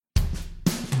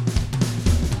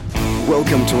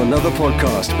Welcome to another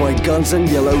podcast by Guns and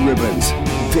Yellow Ribbons.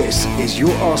 This is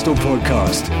your Arsenal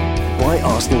podcast by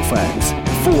Arsenal fans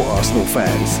for Arsenal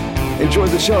fans. Enjoy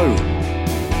the show.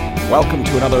 Welcome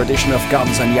to another edition of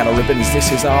Guns and Yellow Ribbons.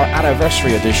 This is our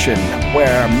anniversary edition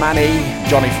where Manny,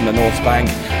 Johnny from the North Bank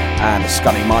and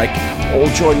Scunny Mike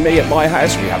all join me at my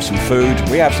house. We have some food,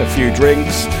 we have a few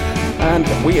drinks and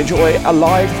we enjoy a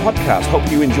live podcast. Hope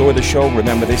you enjoy the show.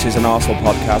 Remember, this is an Arsenal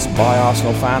podcast by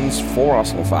Arsenal fans for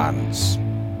Arsenal fans.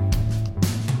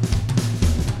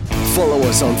 Follow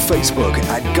us on Facebook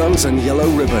at Guns and Yellow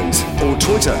Ribbons or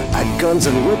Twitter at Guns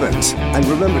and Ribbons. And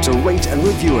remember to rate and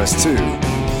review us too.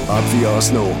 Up the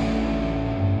Arsenal.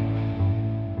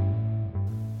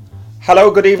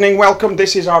 Hello, good evening, welcome.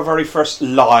 This is our very first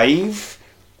live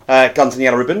Guns and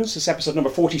Yellow Ribbons. It's episode number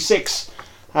 46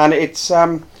 and it's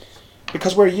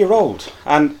because we're a year old.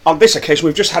 And on this occasion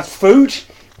we've just had food,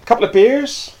 a couple of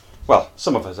beers. Well,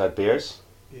 some of us had beers.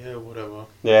 Yeah, whatever.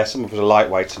 Yeah, some of us are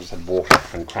lightweights and just had water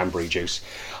and cranberry juice.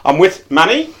 I'm with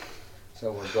Manny.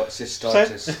 Someone's got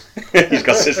cystitis. He's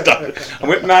got cystitis. I'm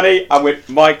with Manny, I'm with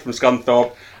Mike from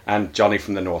Scunthorpe and Johnny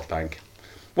from the North Bank.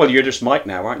 Well, you're just Mike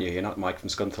now, aren't you? You're not Mike from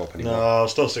Scunthorpe anymore. No, I'll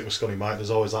still stick with Scunny Mike. There's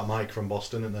always that Mike from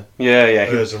Boston, isn't there? Yeah.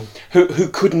 Who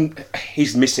Couldn't...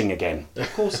 He's missing again.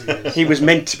 Of course he is. He was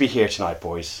meant to be here tonight,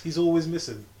 boys. He's always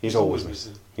missing. He's always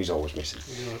missing. He's always missing.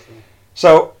 Exactly.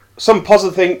 So, some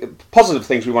positive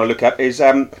things we want to look at is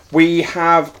we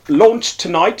have launched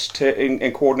tonight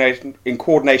in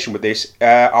coordination with this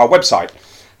our website.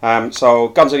 So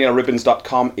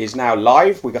gunsandyellowribbons.com is now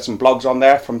live. We've got some blogs on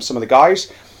there from some of the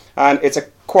guys, and it's a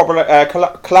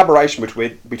collaboration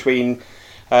between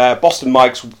Boston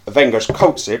Mike's Wenger's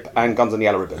Coat Zip and Guns and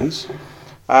Yellow Ribbons.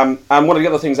 And one of the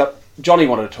other things that Johnny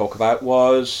wanted to talk about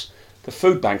was the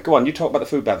food bank. Go on, you talk about the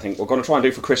food bank thing. We're going to try and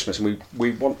do for Christmas, and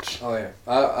we want... Oh yeah.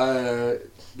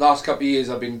 Last couple of years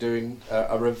I've been doing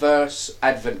a reverse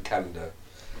advent calendar.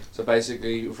 So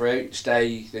basically for each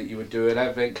day that you would do an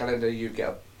advent calendar, you'd get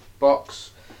a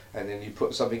box and then you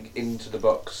put something into the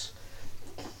box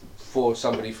for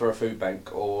somebody for a food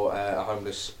bank or a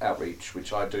homeless outreach,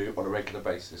 which I do on a regular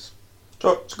basis.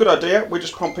 So it's a good idea. We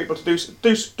just want people to do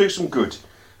some good.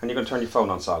 And you're going to turn your phone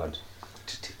on silent.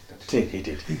 He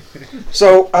did.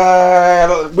 So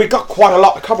we've got quite a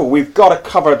lot to cover. We've got to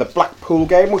cover the Blackpool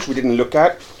game, which we didn't look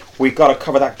at. We've got to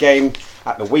cover that game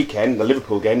at the weekend, the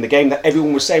Liverpool game, the game that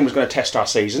everyone was saying was going to test our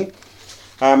season.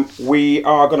 We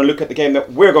are going to look at the game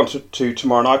that we're going to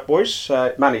tomorrow night, boys.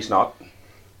 Manny's not,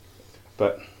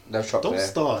 but No shop Don't there.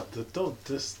 start. Don't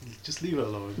just leave it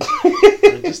alone.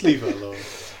 Just leave it alone.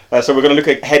 so we're going to look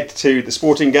ahead to the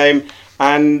Sporting game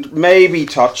and maybe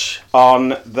touch on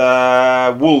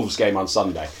the Wolves game on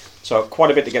Sunday. So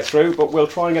quite a bit to get through, but we'll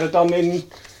try and get it done in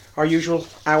our usual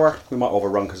hour. We might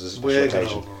overrun because it's a special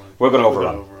occasion. We're going to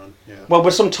overrun. Yeah. Well,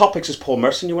 with some topics, is Paul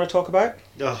Merson you want to talk about?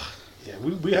 Yeah,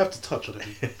 we have to touch on it.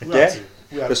 We Yeah. have to.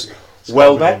 We have There's to.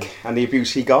 Welbeck and the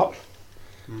abuse he got.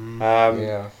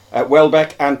 Yeah.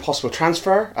 Welbeck and possible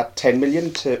transfer at 10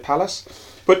 million to Palace.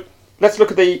 But let's look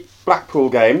at the Blackpool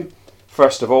game.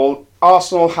 First of all,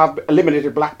 Arsenal have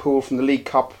eliminated Blackpool from the League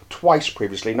Cup twice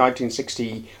previously.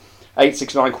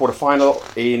 1968-69 quarter-final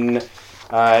in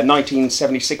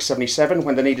 1976-77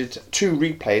 when they needed two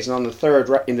replays and on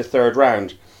in the third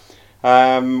round.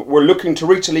 We're looking to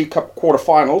reach the League Cup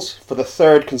quarter-finals for the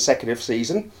third consecutive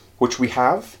season, which we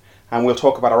have, and we'll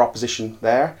talk about our opposition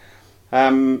there.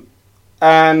 And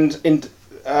in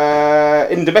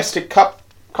domestic cup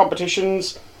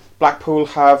competitions, Blackpool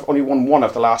have only won one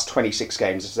of the last 26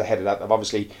 games. This is ahead of that. They've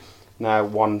obviously now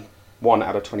won one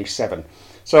out of 27.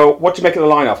 So what do you make of the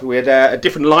lineup? We had a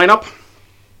different lineup.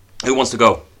 Who wants to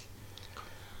go?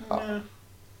 Yeah, it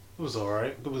was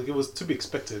alright. It was to be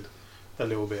expected a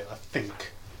little bit, I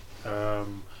think. I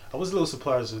was a little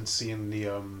surprised when seeing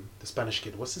the Spanish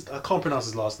kid. What's his? I can't pronounce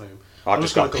his last name. I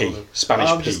just got P.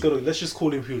 Spanish P. Let's just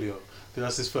call him Julio.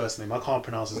 That's his first name. I can't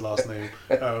pronounce his last name.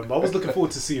 I was looking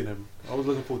forward to seeing him.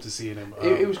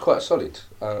 It was quite solid.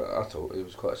 I thought it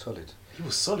was quite solid. He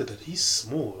was solid. He's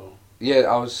small though. Yeah,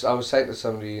 I was saying to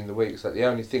somebody in the week that the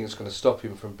only thing that's going to stop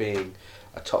him from being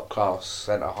a top class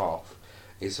centre half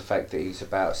is the fact that he's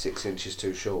about 6 inches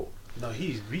too short. No,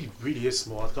 he really is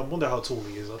small. I wonder how tall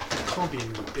he is. I can't be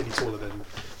any taller than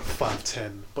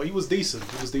 5'10". But he was decent.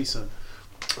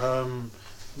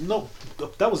 No,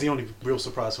 that was the only real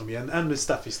surprise for me. And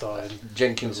Mustafi started.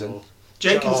 Jenkinson.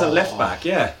 Jenkins at left back,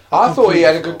 yeah. I thought he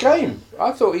had a good game.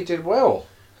 I thought he did well.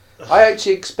 I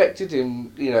actually expected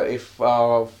him, if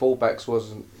our fullbacks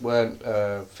weren't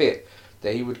fit,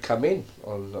 that he would come in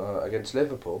on against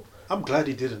Liverpool. I'm glad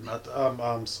he didn't.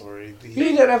 I'm sorry. He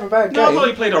didn't have a bad game. No, I thought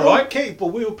he played all right. Okay, but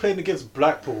we were playing against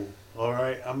Blackpool. All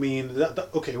right. I mean,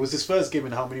 okay. It was his first game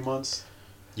in how many months?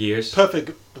 Years.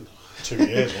 Perfect. 2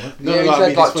 years, wasn't it? No, yeah, no, he's I had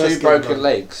mean, like his first 2 game, broken no.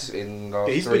 legs in Yeah,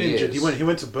 he's 3 been injured. years. He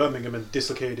went to Birmingham and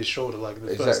dislocated his shoulder like in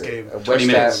the first game. And 20 West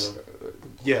minutes. Ham,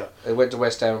 Yeah. he went to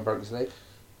West Ham and broke his leg.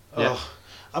 Yeah.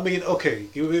 I mean, okay,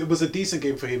 it was a decent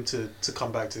game for him to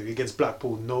come back to against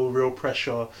Blackpool. No real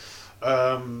pressure.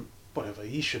 Whatever.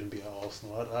 He shouldn't be at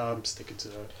Arsenal. I'm sticking to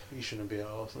that. He shouldn't be at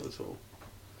Arsenal at all.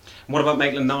 And what about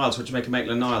Maitland-Niles? What do you make of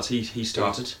Maitland-Niles? He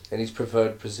started. In his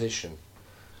preferred position.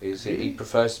 He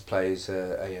prefers to play as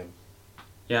AM.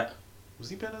 Yeah. Was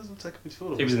he better as a attacking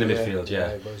midfielder? He was in the midfield,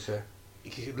 yeah. He was,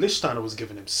 Lichtsteiner was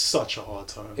giving him such a hard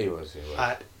time. he was.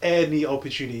 At any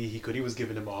opportunity he could, he was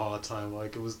giving him a hard time.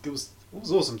 Like it was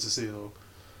awesome to see though.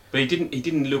 But he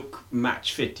didn't look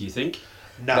match fit, do you think?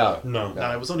 No, No.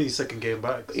 it was only his second game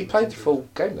back. He played the full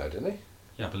game though, didn't he?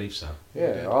 Yeah, I believe so.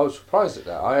 Yeah, I was surprised at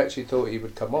that. I actually thought he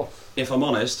would come off. If I'm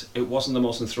honest, it wasn't the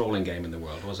most enthralling game in the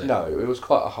world, was it? No, it was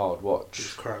quite a hard It was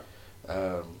watch. crap.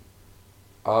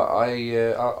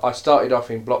 I started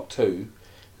off in block 2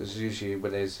 because usually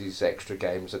when there's these extra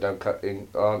games that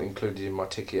aren't included in my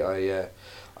ticket, I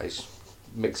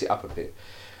mix it up a bit.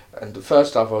 And the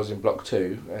first half I was in block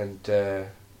 2, and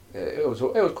it was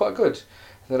quite good.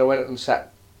 And then I went and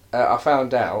sat. I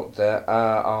found out that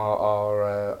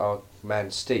our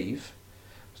man Steve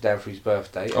was down for his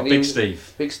birthday. Oh, and Big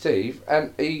Steve. Big Steve,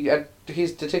 and he had the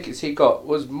tickets he got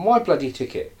was my bloody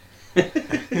ticket.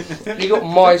 He got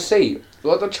my seat.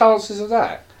 What are the chances of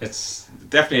that? It's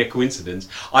definitely a coincidence.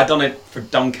 I done it for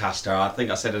Doncaster. I think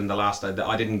I said in the last that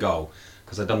I didn't go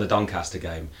because I'd done the Doncaster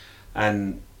game,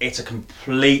 and it's a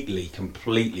completely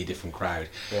different crowd.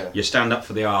 Yeah. You stand up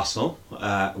for the Arsenal.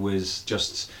 Was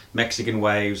just Mexican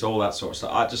waves, all that sort of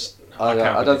stuff.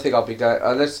 I don't think I'll be going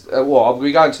unless. I'll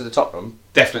be going to the Tottenham.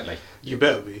 Definitely. You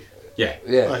better be. Yeah.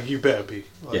 Yeah. Like you better be.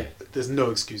 Like, Yeah. There's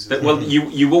no excuses. Well,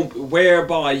 you won't.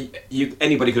 Whereby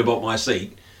anybody could have bought my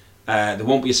seat. There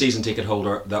won't be a season ticket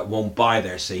holder that won't buy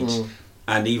their seats,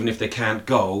 and even if they can't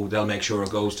go, they'll make sure it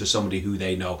goes to somebody who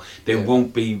they know. There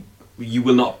won't be. You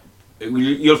will not.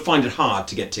 You'll find it hard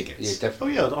to get tickets. Yeah, Oh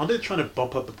definitely. yeah, aren't they trying to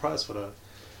bump up the price for that?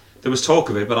 There was talk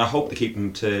of it, but I hope they keep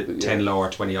them to 10 lower,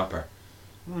 20 upper.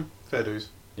 Fair dues.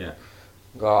 Yeah.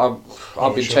 Well,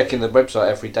 I've been sure. checking the website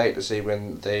every day to see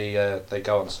when they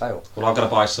go on sale. Well, I've got to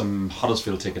buy some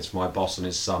Huddersfield tickets for my boss and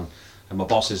his son. And my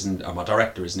boss isn't, or my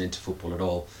director isn't into football at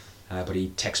all. But he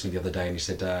texted me the other day and he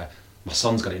said, my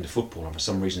son's got into football and for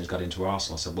some reason he's got into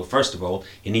Arsenal. I said, well, first of all,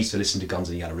 he needs to listen to Guns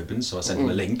and Yellow Ribbons. So I sent him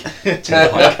a link to the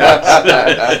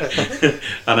podcast.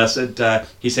 And I said,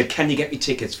 he said, can you get me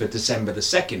tickets for December the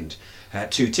 2nd?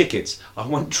 2 tickets. I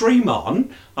went, dream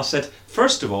on. I said,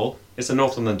 first of all, it's a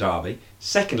North London derby.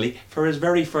 Secondly, for his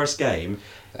very first game,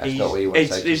 That's not what you want to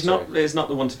take it's him not. to. It's not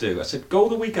the one to do. I said, go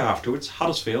the week afterwards.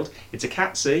 Huddersfield. It's a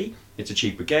Cat C. It's a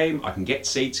cheaper game. I can get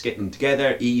seats, get them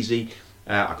together, easy.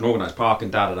 I can organise parking,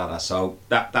 da. So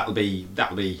that'll be.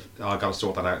 I've got to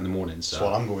sort that out in the morning. So That's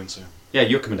what I'm going to. yeah,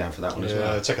 you're coming down for that one as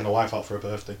well. Taking the wife out for her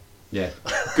birthday. Yeah,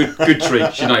 good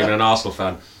treat. She's not even an Arsenal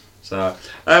fan. So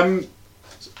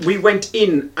we went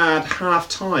in at half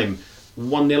time,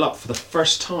 1-0 up for the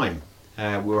first time.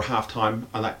 We were half time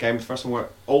on that game. The first time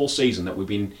all season that we've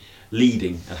been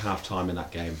leading at half time in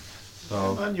that game.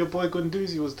 So And your boy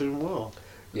Gunduzi was doing well.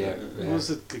 Yeah. It was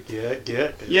yeah.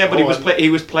 yeah, but he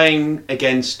was playing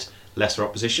against lesser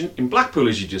opposition in Blackpool,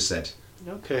 as you just said.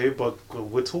 Okay, but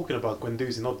we're talking about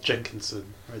Guendouzi, not Jenkinson.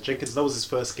 Right? Jenkinson, that was his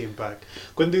first game back.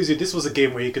 Guendouzi, this was a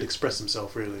game where he could express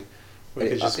himself, really. Where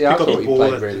he could just I pick up thought the he ball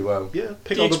played and really well. yeah,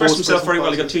 pick He up the expressed ball. himself spread very some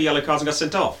well. He got passes. 2 yellow cards and got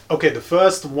sent off. Okay, the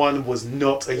first one was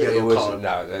not a yellow It was card.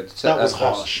 no. That was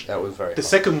harsh. That was very. The harsh.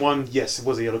 second one, yes, it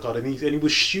was a yellow card, and he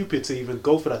was stupid to even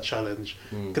go for that challenge,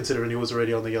 considering he was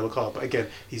already on the yellow card. But again,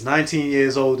 he's 19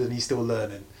 years old and he's still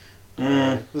learning,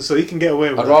 so he can get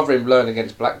away with I'd that. rather him learn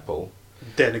against Blackpool.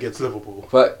 Then against Liverpool.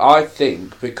 But I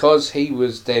think because he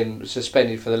was then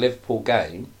suspended for the Liverpool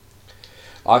game,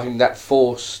 I think that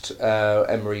forced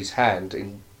Emery's hand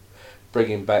in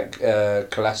bringing back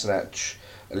Kolasinac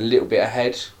a little bit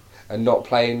ahead and not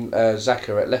playing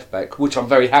Xhaka at left back, which I'm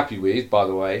very happy with, by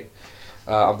the way.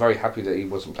 I'm very happy that he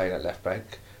wasn't playing at left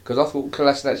back because I thought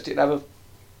Kolasinac didn't have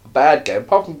a bad game,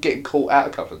 apart from getting caught out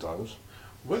a couple of times.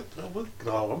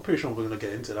 I'm pretty sure we're going to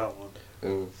get into that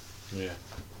one. Yeah.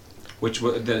 Which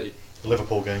were the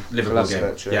Liverpool game. Liverpool game.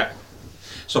 Kolasinac, Yeah.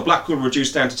 So Blackpool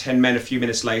reduced down to 10 men a few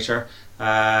minutes later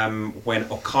when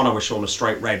O'Connor was shown a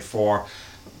straight red for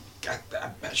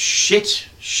a shit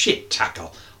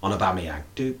tackle on Aubameyang.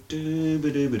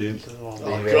 Oh,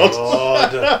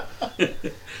 God.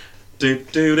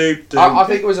 I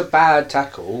think it was a bad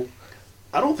tackle,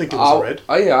 I don't think it was a red.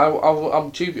 I'm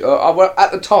dubious.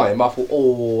 At the time, I thought,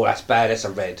 oh, that's bad, that's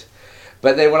a red.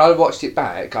 But then when I watched it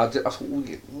back, I thought, I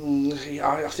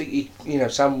think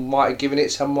some might have given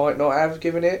it, some might not have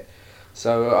given it.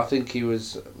 So I think he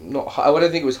was not. I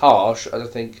don't think it was harsh. I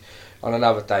don't think on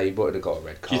another day he would have got a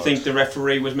red card. Do you think the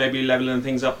referee was maybe levelling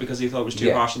things up because he thought it was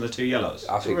too harsh on the 2 yellows?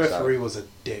 I think the referee was a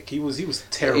dick. He was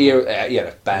terrible. He had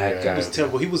a bad game. He was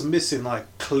terrible. He was missing like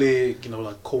clear,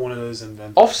 like corners and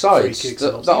offsides. Free kicks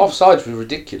The offsides were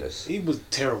ridiculous. He was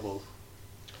terrible.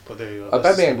 But there you go.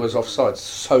 Aubameyang was offside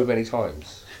so many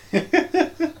times.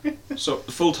 So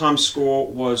the full-time score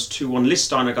was 2-1.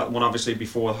 Lichtsteiner got one obviously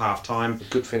before half-time.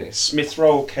 Good finish. Smith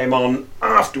Rowe came on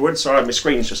afterwards. Sorry, my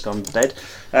screen's just gone dead.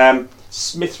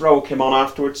 Smith Rowe came on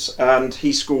afterwards and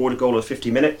he scored a goal at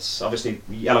 50 minutes. Obviously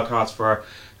yellow cards for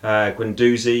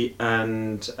Guendouzi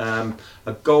and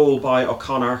a goal by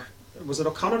O'Connor. Was it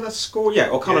O'Connor that scored? Yeah,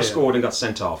 O'Connor scored and got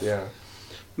sent off. Yeah.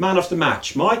 Man of the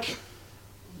match, Mike?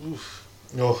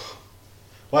 Oh,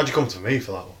 why'd you come to me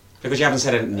for that one? Because you haven't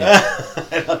said anything yet.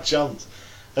 Not a chance.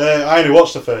 I only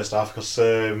watched the first half because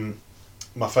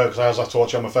my phone. Because I always have to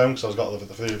watch it on my phone because I was got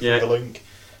the link,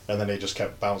 and then he just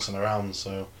kept bouncing around.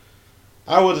 So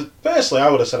I would have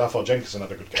said I thought Jenkinson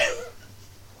had a good game.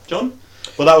 John?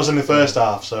 But that was in the first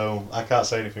half, so I can't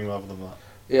say anything other than that.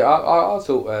 Yeah, I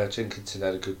thought Jenkinson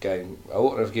had a good game. I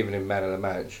wouldn't have given him man of the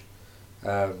match.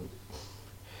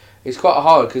 It's quite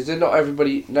hard because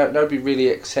nobody really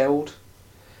excelled.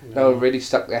 No one really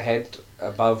stuck their head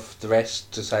above the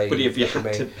rest to say. But if you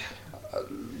had to,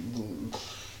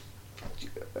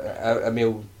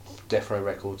 Emile Defro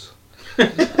Records.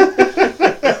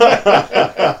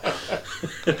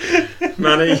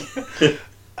 Manny?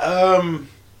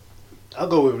 I'll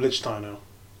go with Lichtsteiner.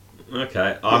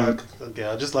 Okay, I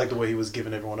just like the way he was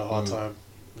giving everyone a hard time.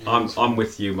 I'm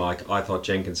with you, Mike. I thought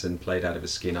Jenkinson played out of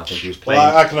his skin. I think he was playing.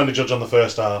 Well, I can only judge on the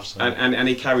first half. So. And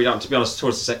he carried on. To be honest,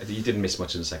 towards the second, he didn't miss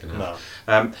much in the second half.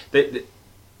 No.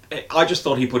 I just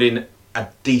thought he put in a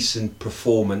decent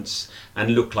performance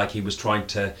and looked like he was trying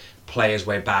to play his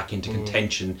way back into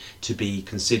contention to be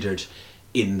considered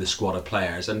in the squad of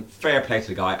players. And fair play to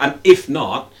the guy. And if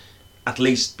not, at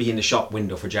least be in the shop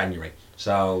window for January.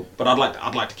 So, but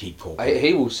I'd like to keep Cork.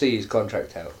 He will see his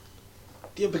contract out.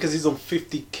 Yeah, because he's on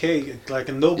 50k,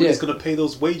 and nobody's going to pay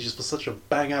those wages for such a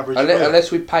bang average player. Unless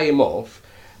we pay him off.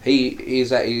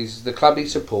 He's the club he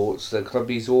supports, the club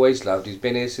he's always loved. He's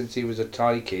been here since he was a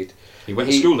tiny kid. He went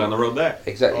to school down the road there.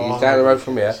 Exactly, he's down the road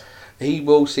from here. He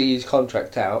will see his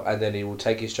contract out and then he will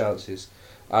take his chances.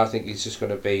 I think he's just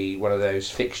going to be one of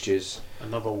those fixtures.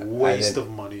 Another waste of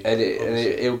money. And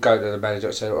he'll go to the manager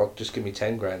and say, "Oh, just give me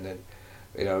 10 grand then."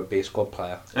 Be a squad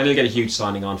player. And he'll get a huge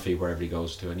signing on fee wherever he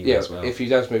goes to anyway as well. If he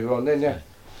does move on, then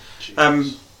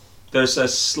there's a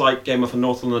slight game of a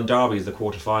North London derby as the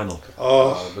quarter-final.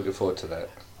 I'm looking forward to that.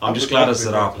 I'm just glad it's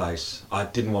at our place. I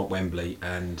didn't want Wembley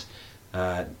and...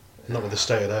 not with the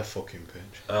state of their fucking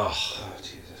pitch. Oh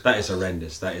Jesus. That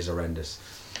is horrendous.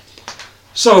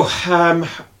 So,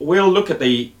 we'll look at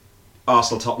the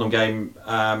Arsenal-Tottenham game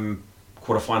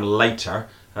quarter-final later.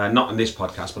 Not in this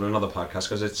podcast, but another podcast,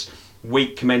 because it's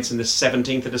week commencing the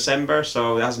 17th of December,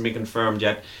 so it hasn't been confirmed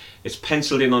yet. It's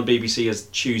penciled in on BBC as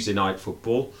Tuesday night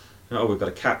football. Oh, we've got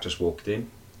a cat just walked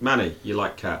in. Manny, you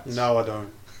like cats? No, I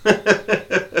don't. No,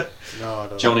 I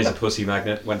don't. Johnny's a pussy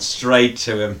magnet. Went straight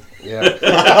to him. Yeah.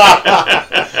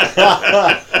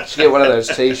 Should get one of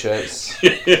those T-shirts.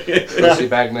 Pussy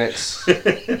magnets.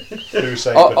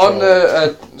 On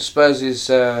the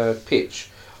Spurs' pitch,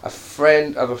 a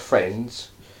friend of a friend's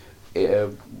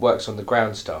works on the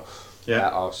ground staff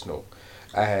at Arsenal,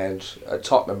 and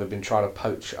Tottenham have been trying to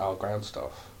poach our ground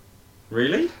staff.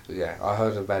 Really? Yeah, I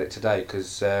heard about it today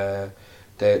because they're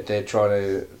trying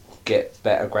to get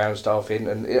better ground staff in,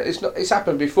 and it's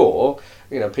happened before.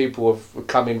 People have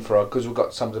come in because we've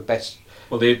got some of the best.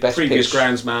 Well, the previous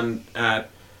groundsman at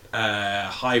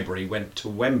Highbury went to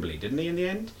Wembley, didn't he? In the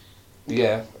end.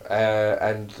 Yeah,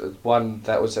 and one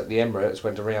that was at the Emirates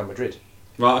went to Real Madrid.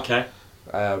 Right. Okay.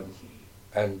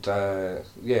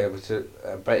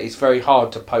 But it's very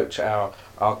hard to poach our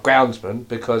groundsmen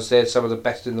because they're some of the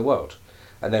best in the world,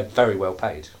 and they're very well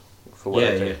paid for what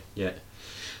they do. Yeah.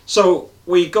 So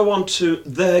we go on to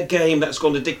the game that's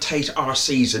going to dictate our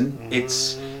season.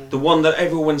 It's the one that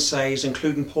everyone says,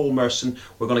 including Paul Merson,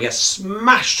 we're going to get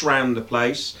smashed round the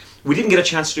place. We didn't get a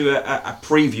chance to do a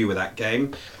preview of that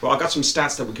game, but I got some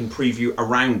stats that we can preview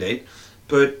around it.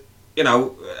 But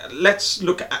let's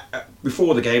look at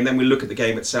before the game, then we look at the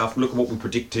game itself, look at what we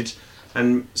predicted,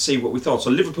 and see what we thought.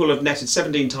 So Liverpool have netted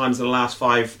 17 times in the last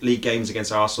 5 league games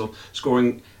against Arsenal,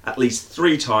 scoring at least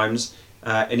 3 times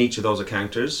in each of those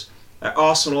encounters.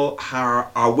 Arsenal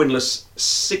are winless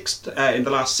in the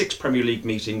last 6 Premier League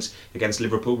meetings against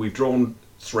Liverpool. We've drawn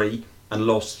 3 and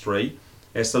lost 3.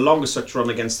 It's the longest such run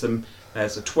against them.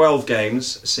 It's 12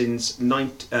 games since from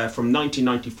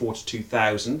 1994 to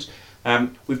 2000.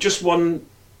 They've just won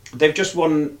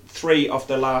 3 of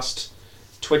their last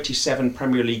 27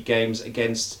 Premier League games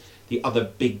against the other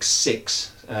big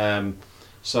 6.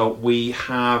 So we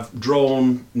have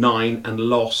drawn 9 and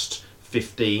lost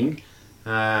 15,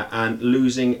 and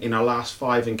losing in our last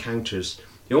 5 encounters.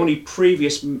 The only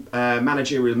previous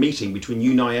managerial meeting between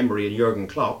Unai Emery and Jurgen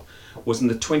Klopp was in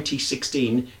the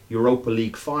 2016 Europa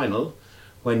League final,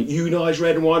 when Unai's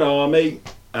Red and White Army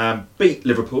beat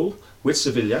Liverpool with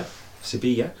Sevilla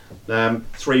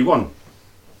 3-1.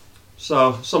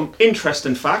 So some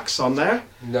interesting facts on there.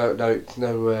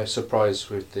 No surprise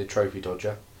with the trophy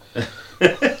dodger.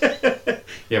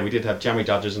 Yeah, we did have jammy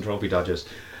dodgers and trophy dodgers.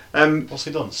 What's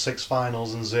he done? 6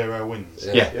 finals and 0 wins.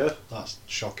 Yeah. That's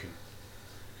shocking.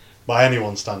 By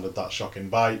anyone's standard, that's shocking.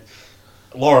 By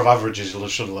law of averages, he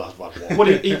should have had one. Well,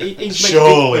 he's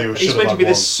Surely he's meant to be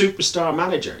this superstar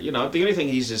manager. You know, the only thing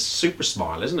he's is super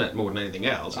smile, isn't it? More than anything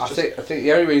else. I think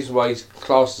the only reason why he's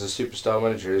classed as a superstar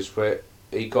manager is where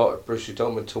he got Borussia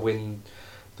Dortmund to win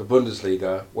the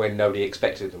Bundesliga when nobody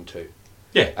expected them to.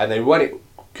 Yeah, and they won it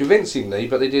convincingly,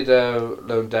 but they did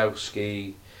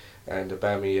Lewandowski and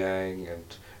Aubameyang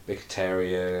and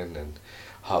Mkhitaryan and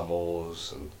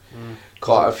Hummels and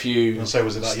quite a few was it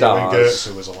that stars. year when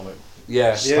Götze was on it?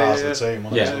 Yeah, Stars of the team,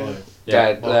 wasn't it?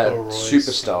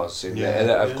 superstars in there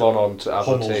that have gone on to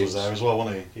other Hummels teams. was there as well,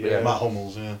 wasn't he? Yeah. Matt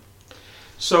Hummels, yeah.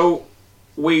 So,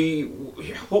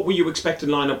 what were you expecting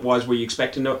lineup wise? Were you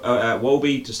expecting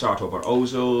Wobie to start over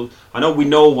Ozil? I know we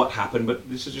know what happened, but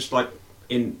this is just like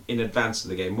in advance of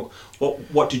the game.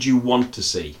 What did you want to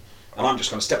see? And I'm just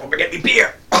going to step up and get me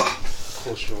beer.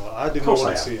 For sure, I did not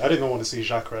want to see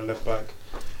Xhaka at left back.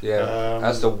 Yeah,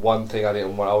 that's the one thing I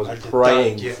didn't want. I was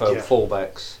praying for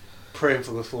fullbacks. Praying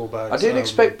for the fullbacks. I didn't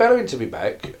expect Bellerin to be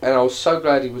back, and I was so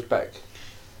glad he was back.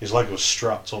 His leg was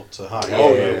strapped up to high.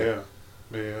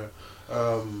 Yeah.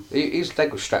 His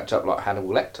leg was strapped up like Hannibal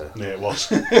Lecter. Yeah, it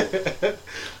was.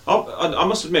 I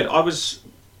must admit, I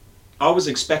was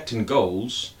expecting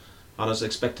goals, and I was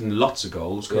expecting lots of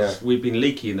goals because we've been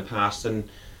leaky in the past, and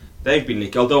they've been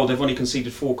leaky. Although they've only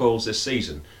conceded 4 goals this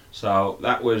season, so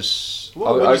that was.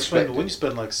 Well, when you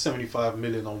spend like 75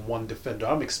 million on one defender,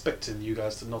 I'm expecting you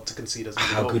guys not to concede as many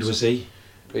goals. How good was he?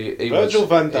 Virgil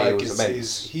van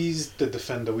Dijk he's the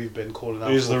defender we've been calling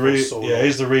out. He's the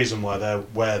reason why they're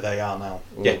where they are now.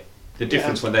 Yeah, the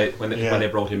difference when they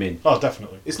brought him in. Oh,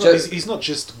 definitely. He's not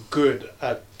just good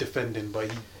at defending,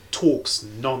 but he talks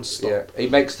non-stop. Yeah, he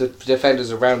makes the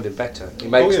defenders around him better. He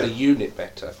makes the unit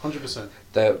better. 100%.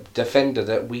 The defender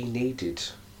that we needed.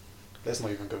 Let's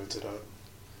not even go into that.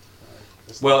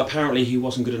 Well, apparently he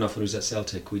wasn't good enough when he was at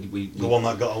Celtic. The one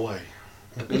that got away.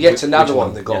 Yet another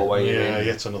one that got away. Yeah,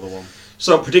 yet another one.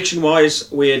 So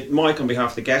prediction-wise, we had Mike on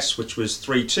behalf of the guests, which was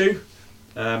 3-2.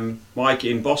 Mike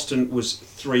in Boston was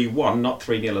 3-1, not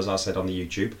 3-0 as I said on the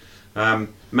YouTube.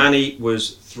 Manny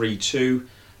was 3-2.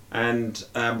 And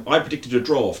I predicted a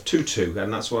draw of 2-2,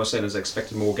 and that's what I was saying as I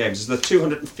expected more games. It's the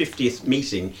 250th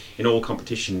meeting in all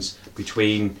competitions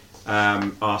between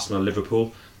Arsenal and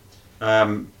Liverpool.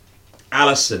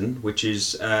 Alisson, which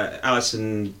is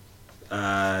Alisson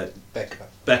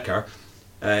Becker,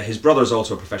 his brother is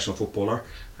also a professional footballer,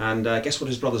 and guess what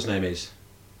his brother's name is?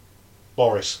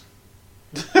 Boris.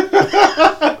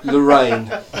 Lorraine.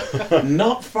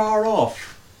 Not far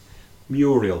off.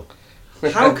 Muriel.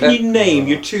 How can you name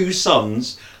your 2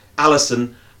 sons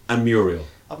Alisson and Muriel?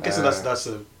 I'm guessing that's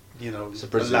a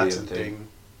Latin thing.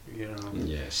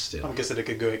 Yes, still. I'm guessing they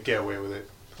could get away with it.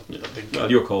 I think.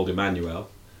 Well, you're called Emmanuel.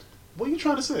 What are you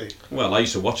trying to say? Well, I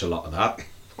used to watch a lot of that.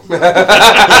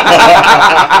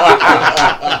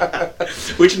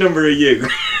 Which number are you?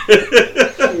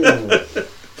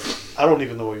 I don't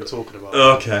even know what you're talking about.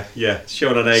 Okay, yeah,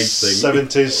 showing an age thing.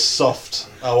 70s soft.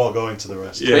 I won't go into the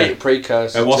rest. Yeah.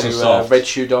 Precursor it wasn't to soft. Red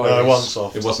Shoe Diaries. No, it wasn't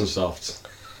soft. It wasn't soft.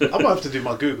 I might have to do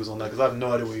my Googles on that because I have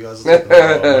no idea what you guys are talking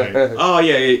about. Oh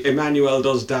yeah, Emmanuel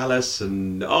does Dallas,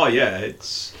 and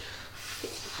it's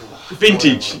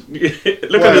vintage.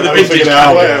 Look under the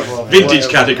vintage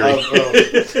category.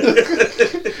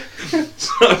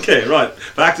 Okay, right.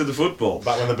 Back to the football.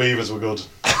 Back when the Beavers were good.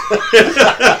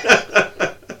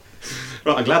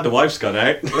 Right, I'm glad the wife's gone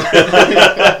out.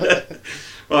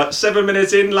 Right, 7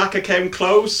 minutes in, Laka came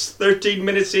close. 13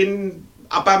 minutes in,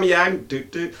 Aubameyang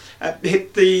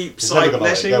hit the side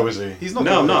netting. Go, is he? He's not.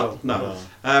 No.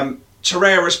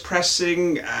 Torreira's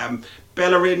pressing.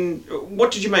 Bellerin.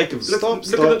 What did you make of? Look at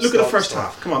the first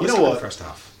half. Come on, let's look at the first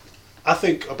half. I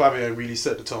think Aubameyang really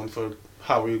set the tone for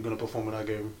how we were going to perform in that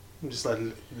game. Just like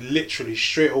literally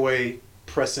straight away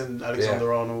pressing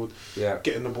Alexander Arnold,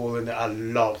 getting the ball in there. I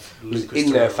love Lucas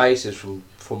in their Torreira. faces from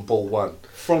ball one.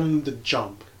 From the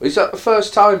jump. It's like the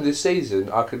first time this season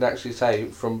I could actually say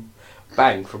from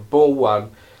ball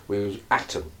one we was at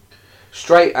them.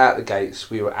 Straight out the gates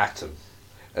we were at them.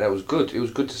 And it was good. It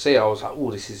was good to see. I was like,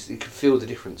 oh, you could feel the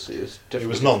difference. It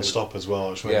was non-stop as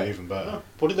well, which made it even better.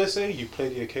 What did they say? You play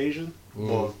the occasion?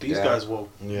 Well, these guys were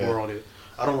on it.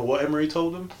 I don't know what Emery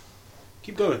told them.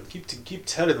 Keep going. Keep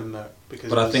telling them that.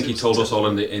 But I think he told us all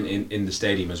in the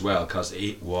stadium as well, because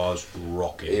it was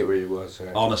rocking. It really was.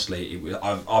 Yeah. Honestly, it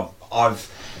was.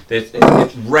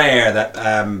 It's rare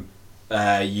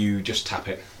that you just tap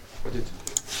it.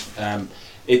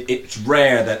 It's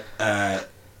rare that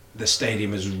the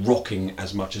stadium is rocking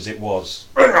as much as it was.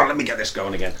 Let me get this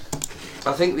going again.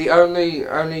 I think the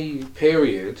only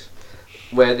period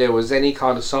where there was any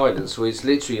kind of silence was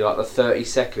literally like the 30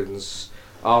 seconds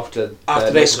after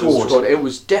they scored. It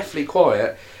was definitely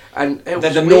quiet, and then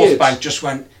was the weird. North Bank just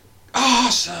went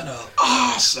Arsenal,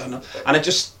 and it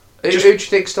just. Who do you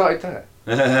think started that?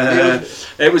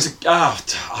 It was.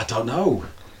 I don't know.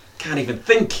 Can't even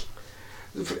think.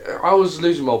 I was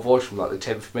losing my voice from like the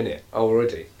 10th minute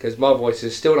already because my voice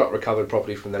is still not recovered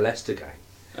properly from the Leicester game.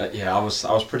 I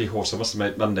was pretty hoarse. I must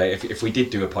admit, Monday. If we did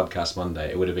do a podcast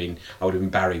Monday, I would have been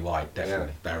Barry White,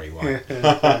 definitely Barry White.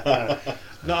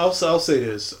 No, I'll say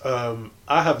this. I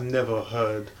have never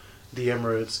heard the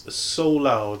Emirates so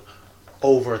loud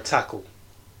over a tackle.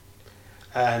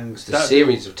 And it's the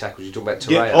series of tackles you're talking about.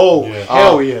 Torreira.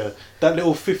 Hell yeah! That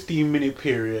little 15-minute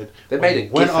period. They made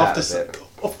it. Went after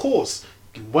of course.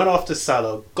 Went after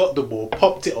Salah, got the ball,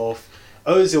 popped it off.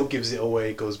 Ozil gives it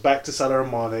away, goes back to Salah and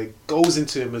Mane, goes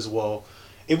into him as well.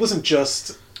 It wasn't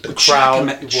just the crowd.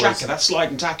 Xhaka, that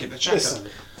sliding tackle, Listen,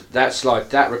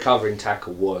 that recovering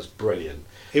tackle was brilliant.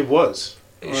 It was.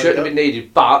 It shouldn't have been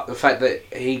needed, but the fact that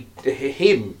he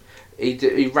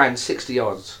ran 60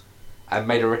 yards and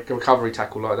made a recovery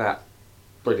tackle like that,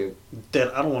 brilliant. Then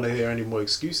I don't want to hear any more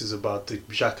excuses about the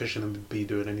Xhaka shouldn't be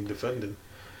doing any defending.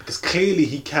 Because clearly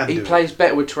he can do it. He plays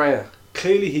better with Torreira.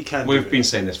 Clearly he can do it. We've been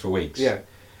saying this for weeks. Yeah.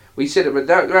 We said it right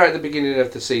at the beginning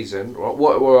of the season.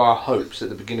 What were our hopes at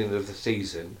the beginning of the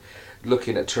season?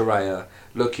 Looking at Torreira,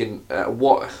 looking at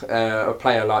what a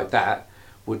player like that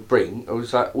would bring. It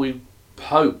was like, we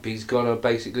hope he's going to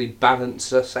basically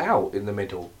balance us out in the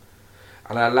middle.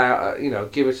 And allow,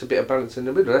 give us a bit of balance in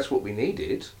the middle. That's what we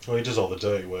needed. Well, he does all the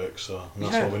dirty work, so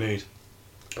that's what we need.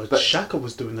 But Xhaka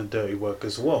was doing the dirty work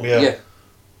as well. Yeah.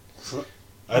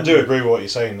 I do agree with what you're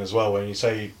saying as well.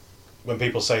 When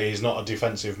people say he's not a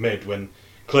defensive mid, when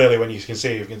clearly when you can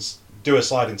see he can do a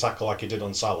sliding tackle like he did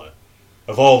on Salah,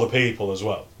 of all the people as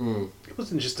well. It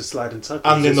wasn't just a sliding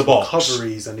tackle, and in the box,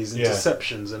 recoveries and his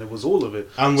interceptions, and it was all of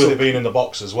it. And with it being in the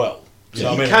box as well. You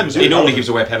know what I mean? He normally gives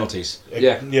away penalties. He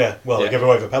gave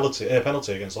away the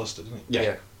penalty against Leicester, didn't he?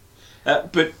 Yeah.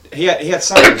 But he had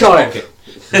Salah in his pocket.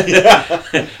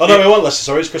 Oh no, it wasn't Leicester.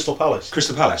 Sorry, it's Crystal Palace.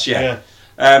 Crystal Palace, yeah.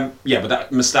 But that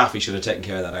Mustafi should have taken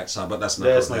care of that outside, but that's not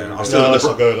good.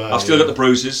 I've still got the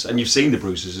bruises, and you've seen the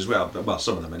bruises as well. Well,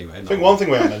 some of them anyway. I think one thing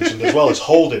we haven't mentioned as well is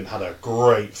Holding had a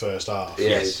great first half.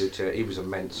 Yeah, he was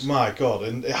immense. My God,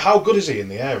 and how good is he in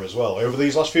the air as well? Over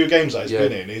these last few games that he's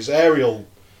been in, his aerial...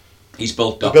 He's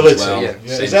bulked up ability, as well.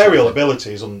 His aerial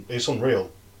ability is unreal.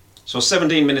 So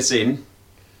 17 minutes in,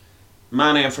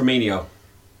 Mane and Firmino.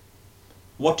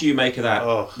 What do you make of that?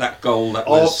 That goal that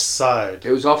was offside.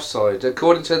 It was offside.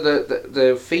 According to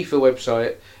the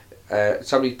FIFA website,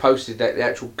 somebody posted the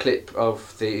actual clip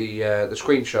of the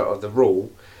screenshot of the rule.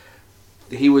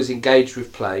 He was engaged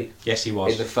with play. Yes, he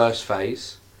was in the first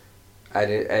phase,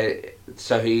 and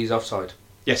so he's offside.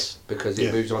 Yes, because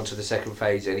it moves on to the second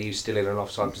phase, and he's still in an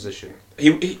offside position.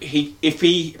 If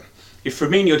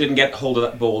Firmino didn't get hold of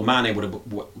that ball, Mane would have.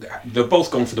 They're both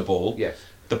going for the ball. Yes,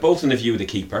 they're both in the view of the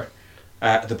keeper.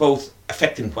 They're both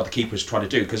affecting what the keeper's trying to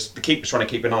do, because the keeper's trying to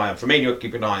keep an eye on Firmino,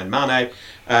 keep an eye on Mane.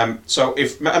 So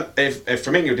if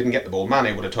Firmino didn't get the ball,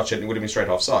 Mane would have touched it and it would have been straight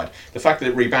offside. The fact that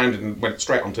it rebounded and went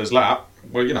straight onto his lap,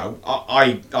 well,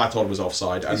 I thought it was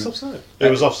offside. It's offside. It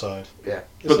was offside. Yeah,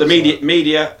 but the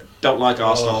media don't like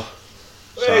Arsenal.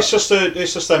 So. It's just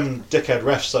them dickhead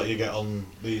refs that you get on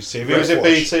these TV. Was it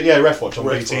BT? Yeah, Ref Watch on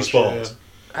BT Sport.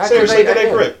 Yeah. Seriously, they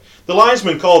grip. The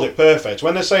linesman called it perfect.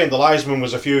 When they're saying the linesman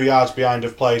was a few yards behind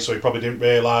of play, so he probably didn't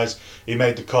realise he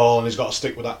made the call and he's got to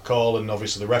stick with that call, and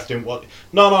obviously the ref didn't want...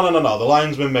 No. The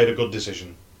linesman made a good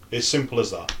decision. It's simple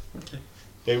as that. Okay.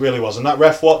 It really was. And that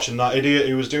ref watching that idiot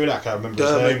who was doing it, I can't remember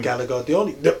his Dermot name. Gallagher.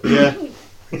 Yeah.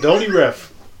 The only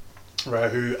ref,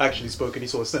 right, who actually spoke any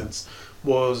sort of sense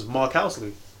was Mark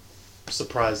Housley.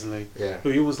 Surprisingly, Yeah. who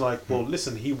he was like, well,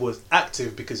 listen, he was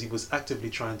active because he was actively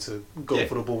trying to go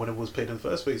for the ball when it was played in the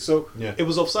first place. So it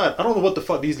was offside. I don't know what the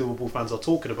fuck these Liverpool fans are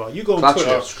talking about. You go on Clutching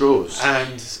Twitter at straws.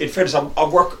 and In fairness, I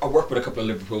work with a couple of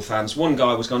Liverpool fans. One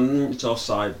guy was going, it's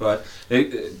offside, but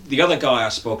the other guy I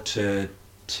spoke to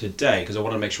today, because I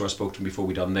wanted to make sure I spoke to him before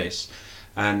we done this,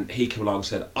 and he came along and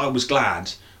said, I was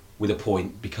glad with a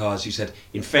point because he said,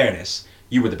 in fairness,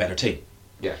 you were the better team.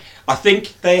 Yeah. I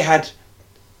think they had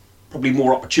probably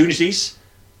more opportunities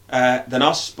than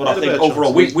us, but I think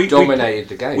overall we dominated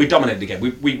the game. We dominated the game.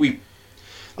 We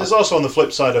There's also on the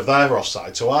flip side of their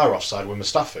offside to our offside with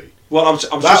Mustafi. well,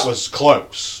 That was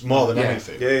close more than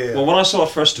anything. yeah. Well, when I saw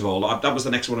it first of all, that was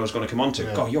the next one I was going to come on to.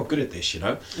 God, you're good at this, you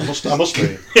know. I must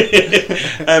be.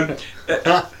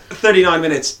 39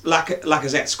 minutes,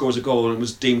 Lacazette scores a goal and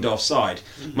was deemed offside.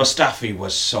 Mustafi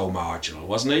was so marginal,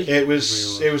 wasn't he? It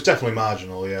was definitely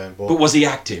marginal, yeah. But was he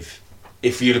active?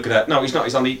 If you look at that, no, he's not.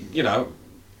 He's only,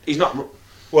 he's not.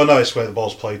 Well, no, it's where the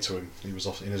ball's played to him. He was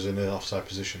in an offside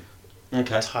position.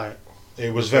 Okay. tight.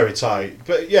 It was very tight,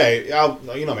 but yeah,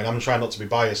 I'm trying not to be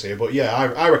biased here, but yeah,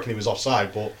 I reckon he was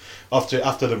offside. But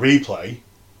after the replay,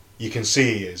 you can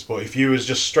see he is. But if you was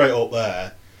just straight up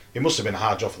there, it must have been a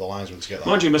hard job for the linesman to get that.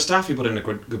 Mind you, Mustafi put in a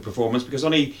good performance because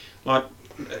only a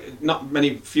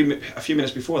few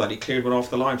minutes before that he cleared one off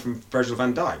the line from Virgil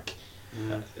van Dijk.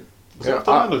 Can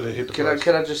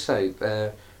I just say,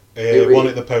 One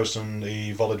at the post and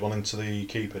he volleyed one into the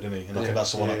keeper, didn't he? And I think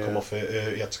that's the one that come off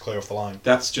it. He had to clear off the line.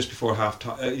 That's just before half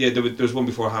time. There was one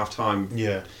before half time.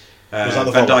 Yeah. Was that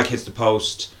the Van volley? Dijk hits the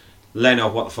post. Leno,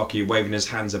 what the fuck are you waving his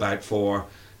hands about for?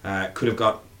 Could have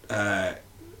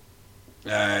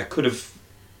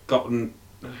gotten.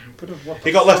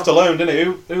 He got left alone, didn't he?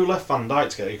 Who left Van Dijk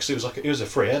to get it? Because it was a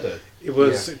free header. It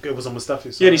was on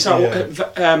Mustafi's side. Yeah, and he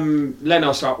started.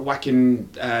 Leno started whacking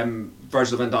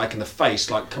Virgil van Dijk in the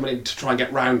face, like coming in to try and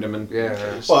get round him. And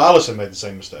Well, Alisson made the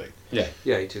same mistake. he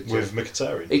did. With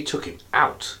Mkhitaryan. He took him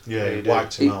out. Yeah, he did.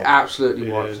 wiped He him out. absolutely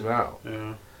He wiped did. him out.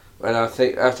 Yeah. And I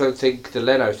don't think the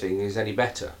Leno thing is any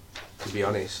better, to be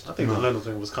honest. I think the Leno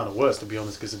thing was kind of worse, to be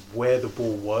honest, because of where the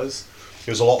ball was. It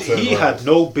was a lot further He out. had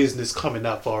no business coming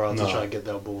that far out No. to try and get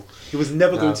that ball. He was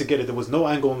never going to get it. There was no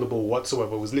angle on the ball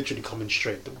whatsoever. It was literally coming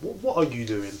straight. What are you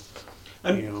doing?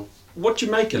 And what do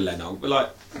you make of Leno? Like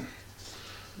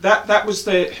that was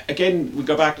again. We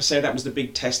go back to say that was the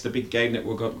big test, the big game that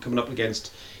we're coming up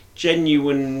against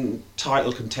genuine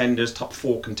title contenders, top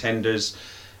 4 contenders,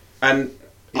 and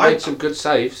He made some good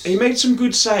saves. He made some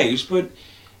good saves, but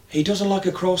he doesn't like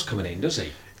a cross coming in, does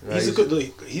he? No, He's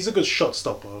a good shot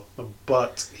stopper,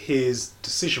 but his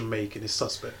decision making is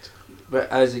suspect. But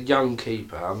as a young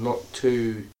keeper, I'm not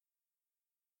too.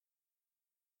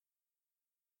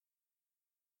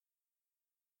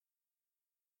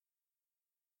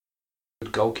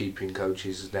 Good goalkeeping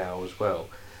coaches now as well,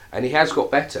 and he has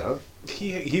got better.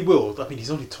 He will. I mean,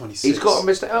 he's only 26. He's got a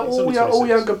mistake. He's only All 26.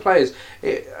 younger players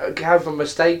have a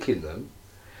mistake in them.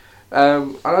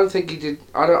 I don't think he did.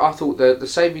 I thought the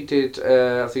save he did.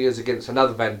 I think it was against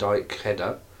another Van Dijk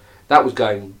header. That was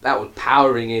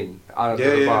powering in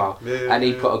under the bar, and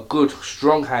he put a good,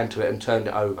 strong hand to it and turned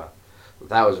it over.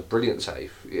 That was a brilliant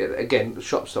save. Yeah, again,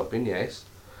 shot stopping, yes,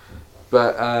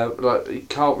 but you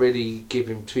can't really give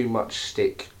him too much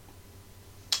stick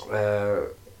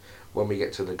when we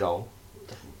get to the goal.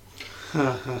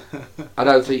 I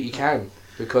don't think you can,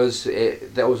 because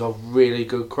that was a really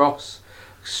good cross,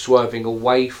 swerving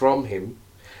away from him,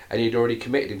 and he'd already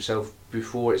committed himself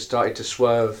before it started to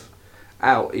swerve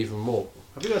out even more.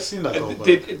 Have you guys seen that goal?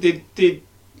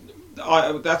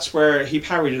 That's where he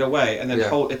parried it away, and then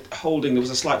holding. There was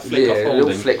a slight flick off a holding,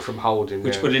 little flick from holding,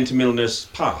 which put it into Milner's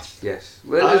path. Yes,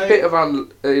 well, it was a bit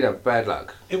of bad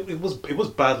luck. It was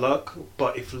bad luck,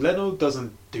 but if Leno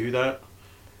doesn't do that,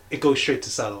 it goes straight to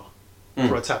Salah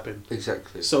for a tap in.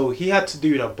 Exactly. So he had to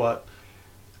do that, but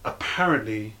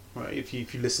apparently, right, if you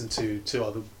listen to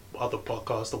other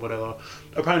podcasts or whatever,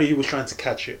 apparently he was trying to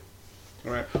catch it.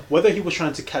 Right. Whether he was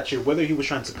trying to catch it, whether he was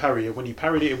trying to parry it, when he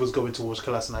parried it was going towards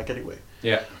Kolasinac anyway.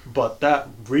 Yeah. But that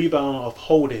rebound of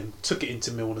holding took it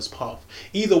into Milner's path.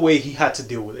 Either way, he had to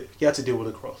deal with it. He had to deal with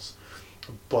the cross.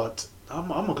 But I'm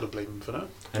not going to blame him for that.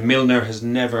 And Milner has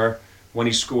never, when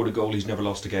he scored a goal, he's never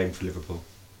lost a game for Liverpool.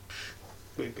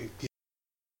 50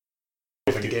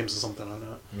 games or something like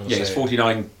that. Yeah, it's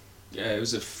 49. It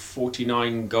was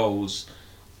 49 goals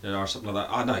or something like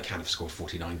that. I know he can't have scored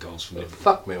 49 goals from Liverpool.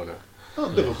 Fuck Milner.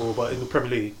 Not Liverpool, but in the Premier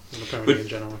League. But in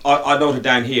general. I noted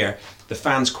down here the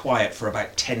fans quiet for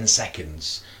about 10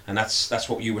 seconds, and that's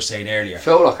what you were saying earlier.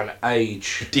 Felt like an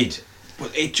age. It did,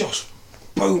 but it just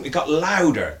boom. It got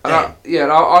louder. And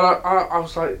I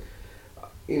was like,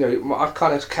 I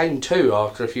kind of came to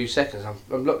after a few seconds.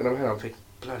 I'm looking around. I'm thinking,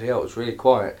 bloody hell, it was really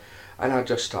quiet, and I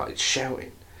just started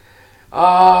shouting,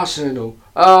 Arsenal,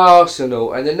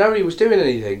 Arsenal, and then nobody was doing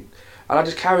anything, and I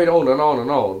just carried on and on and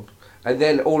on. And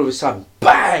then all of a sudden,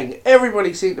 bang!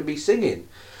 Everybody seemed to be singing.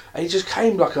 And it just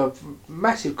came like a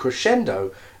massive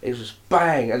crescendo. It was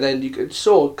bang! And then you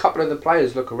saw a couple of the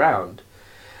players look around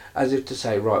as if to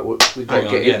say, right, we've got to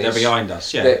get in this. They're behind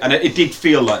us, yeah. And it did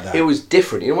feel like that. It was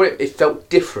different. You know what? It felt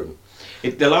different.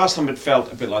 The last time it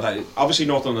felt a bit like that, obviously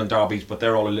North London derbies, but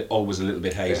they're always a little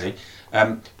bit hazy.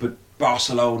 Yeah. But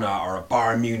Barcelona or a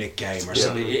Bayern Munich game or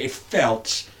something, it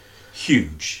felt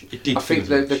huge. It did. I think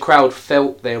the crowd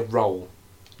felt their role.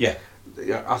 Yeah.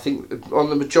 I think on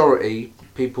the majority,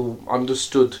 people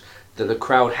understood that the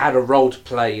crowd had a role to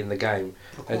play in the game,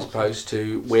 as opposed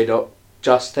to we're not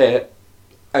just there,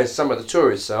 as some of the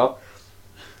tourists are,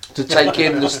 to take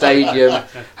in the stadium,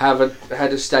 had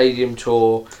a stadium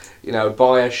tour,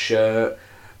 buy a shirt,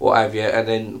 what have you, and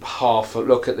then half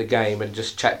look at the game and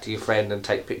just chat to your friend and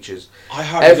take pictures. I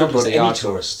hardly noticed any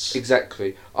tourists.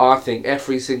 Exactly. I think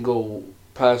every single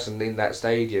person in that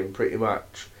stadium pretty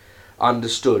much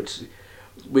understood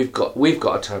we've got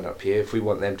to turn up here if we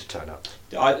want them to turn up.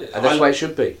 And that's the way it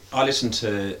should be. I listened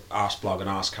to Arsblog and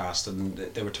Arscast, and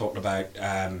they were talking about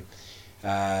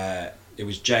it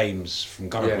was James from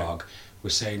Gunnerblog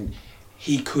was saying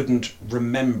he couldn't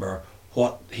remember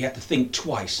he had to think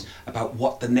twice about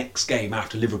what the next game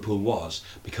after Liverpool was,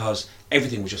 because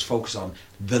everything was just focused on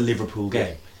the Liverpool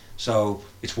game. So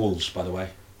it's Wolves, by the way.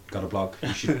 Got a blog.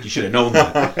 You should have known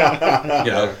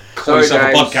that. Call yourself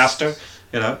a podcaster.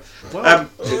 Well,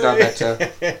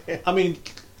 I mean,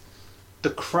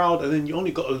 the crowd, and then you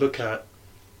only got to look at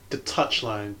the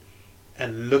touchline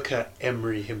and look at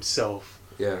Emery himself.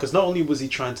 Yeah. Because not only was he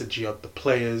trying to G up the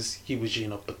players, he was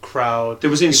G'ing up the crowd. There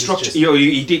was instruction.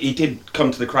 He did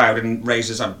come to the crowd and raise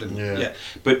his hand.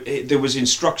 But there was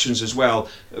instructions as well,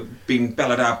 being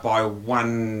bellowed out by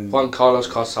Juan Carlos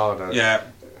Calzado. Yeah.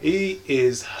 He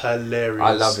is hilarious.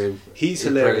 I love him. He's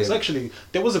hilarious. Brilliant. Actually,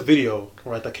 there was a video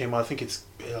that came out. I think I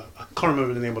can't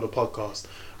remember the name of the podcast.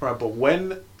 Right, but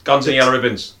when Guns and Yellow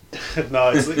Ribbons.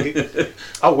 No,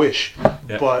 I wish.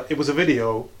 Yeah. But it was a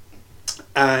video,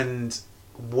 and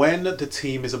when the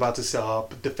team is about to set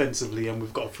up defensively and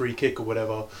we've got a free kick or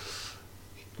whatever,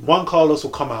 Juan Carlos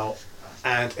will come out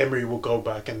and Emery will go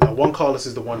back, and Juan Carlos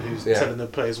is the one who's telling the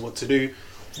players what to do.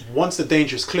 Once the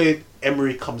danger is cleared,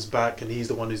 Emery comes back and he's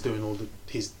the one who's doing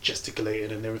he's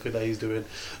gesticulating and everything that he's doing.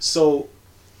 So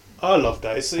I love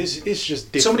that. It's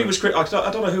just different. Somebody was I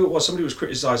don't know who it was. Somebody was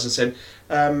criticised and said,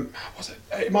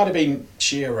 it might have been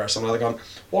Shearer or something like that. Gone,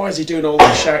 why is he doing all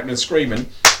this shouting and screaming?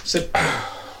 Said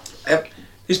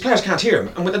his players can't hear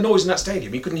him, and with the noise in that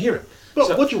stadium, he couldn't hear him. But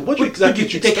so, what you exactly?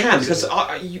 They can, because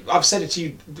I've said it to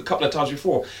you a couple of times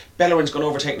before. Bellerin's gone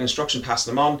over, taking instruction,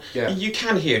 passing them on. Yeah. You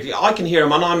can hear. I can hear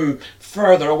him, and I'm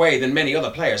further away than many other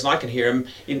players, and I can hear him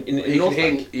in North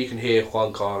Bank. You can hear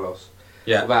Juan Carlos.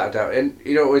 Yeah, without a doubt. And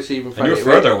you know what's even funny? And you're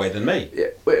further away than me. Yeah,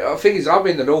 but the thing is, I'm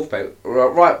in the North Bank,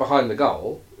 right behind the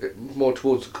goal, more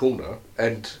towards the corner,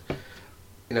 and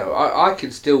I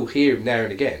can still hear him now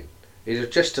and again.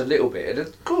 It's just a little bit, and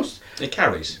of course it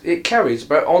carries. It carries,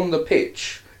 but on the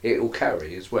pitch it will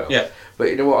carry as well. Yeah. But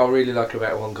you know what I really like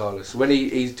about Juan Carlos? When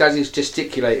he does his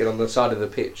gesticulating on the side of the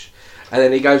pitch, and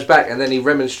then he goes back and then he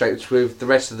remonstrates with the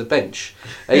rest of the bench.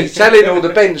 And he's telling all the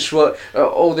bench what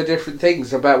all the different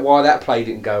things about why that play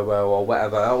didn't go well or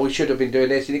whatever. Oh, we should have been doing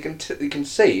this. And you can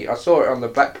see. I saw it on the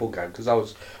Blackpool game because I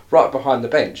was right behind the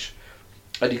bench,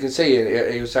 and you can see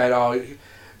he was saying, "Oh,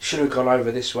 should have gone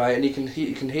over this way," and you can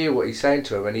hear what he's saying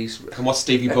to him, and he's. And what's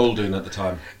Stevie Bull doing at the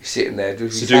time? He's sitting there doing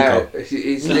Sudoku.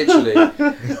 He's literally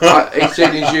he's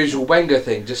doing his usual Wenger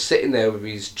thing, just sitting there with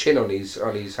his chin on his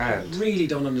hand. I really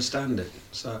don't understand it.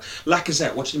 So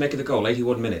Lacazette, what did you make of the goal?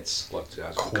 81 minutes.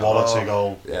 Quality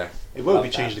goal. Yeah, it will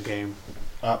be changed the game.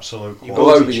 Absolute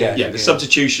quality. The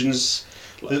substitutions.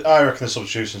 I reckon the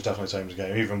substitutions definitely changed the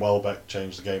game. Even Welbeck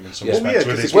changed the game in some respects.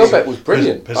 With his Welbeck was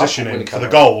brilliant. Positioning for the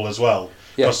goal as well.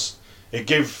 Because it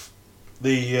gave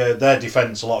their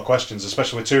defence a lot of questions,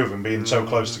 especially with two of them being so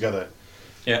close together.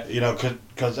 Yeah.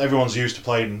 Because everyone's used to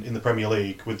playing in the Premier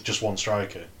League with just one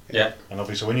striker. Yeah. And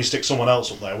obviously when you stick someone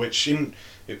else up there, which a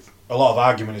lot of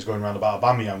argument is going around about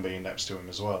Aubameyang being next to him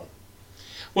as well.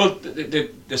 Well,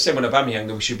 the same with Aubameyang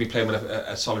that we should be playing with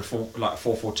a solid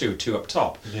 4-4-2, two up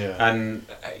top. Yeah. And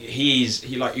he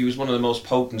was one of the most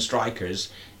potent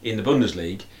strikers in the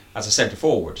Bundesliga as a centre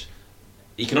forward.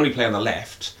 He can only play on the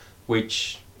left,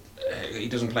 which he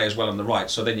doesn't play as well on the right.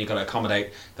 So then you've got to accommodate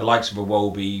the likes of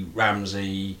Iwobi,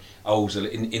 Ramsey, Ozil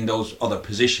in those other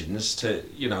positions to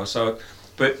So,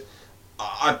 but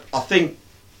I think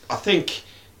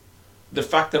the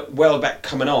fact that Welbeck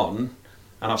coming on,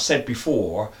 and I've said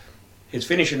before, his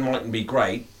finishing mightn't be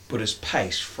great, but his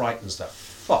pace frightens the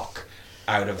fuck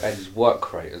out of. And his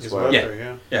work rate as well. Work Yeah. rate,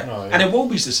 Oh, yeah. And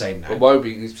Iwobi's the same now.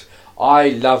 Iwobi, I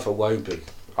love Iwobi.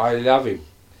 I love him.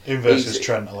 Him versus He's-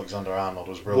 Trent Alexander-Arnold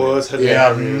was brilliant. Was He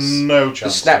had hilarious. no The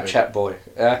chance. Snapchat boy.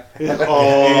 He had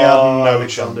no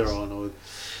Alexander chance. Arnold.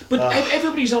 But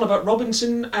everybody's on about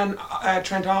Robinson and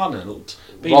Trent Arnold.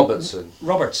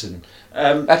 Robertson.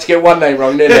 Let's get one name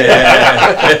wrong, didn't it?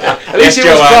 At least it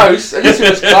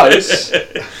was close.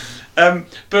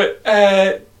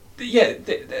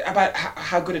 About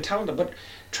how good a talent. But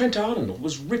Trent Arnold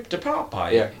was ripped apart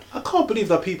by Yeah. it. I can't believe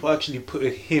that people actually put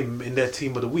him in their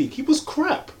team of the week. He was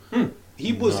crap.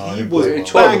 He was No, he he was was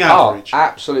Tore him bang apart. average.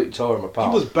 Absolutely tore him He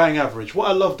apart. was bang average. What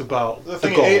I loved about The the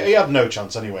thing, goal, he had no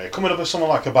chance anyway. Coming up with someone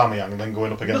like Aubameyang and then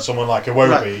going up against someone like Iwobi,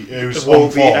 Like, who's on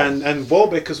Iwobi form, and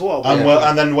Welbeck as well.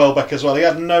 and then Welbeck as well. He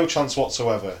had no chance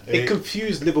whatsoever. It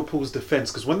confused Liverpool's defence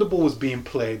because when the ball was being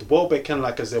played, Welbeck and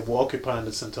Lacazette were occupying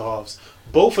the centre halves.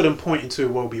 Both of them pointing to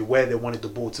Iwobi where they wanted the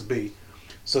ball to be.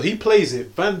 So he plays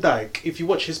it. Van Dijk, if you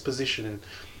watch his positioning,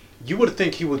 you would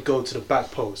think he would go to the back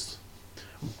post.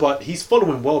 But he's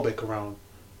following Welbeck around.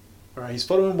 Right, he's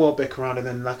following Welbeck around, and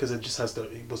then Lacazette just has it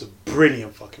was a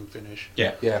brilliant fucking finish.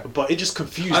 Yeah. Yeah. But it just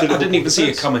confused. I the didn't Liverpool even see it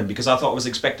defence. coming because I thought I was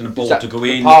expecting a ball That- to go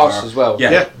the in. pass as well.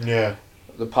 Yeah. Yeah.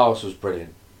 The pass was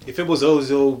brilliant. If it was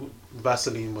Ozil,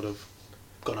 Vaseline would have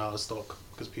gone out of stock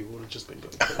because people would have just been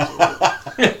going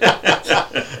crazy.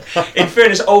 In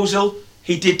fairness, Ozil,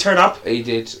 he did turn up. He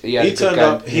did. He had He a good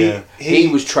turned game. up. He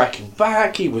was tracking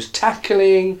back. He was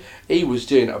tackling. He was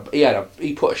doing.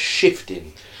 He put a shift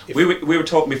in. We were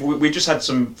talking before. We just had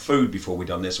some food before we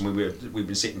done this, and we've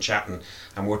been sitting chatting,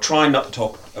 and we're trying not to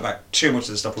talk about too much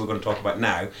of the stuff we're going to talk about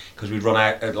now because we'd run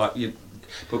out.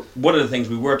 But one of the things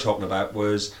we were talking about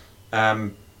was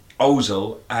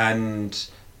Ozil and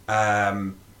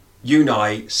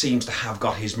Unai seems to have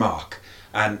got his mark,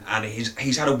 and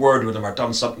he's had a word with him or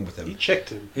done something with him. He checked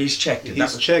him. He's checked him.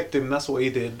 He's checked him. That's what he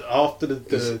did after the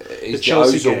He's the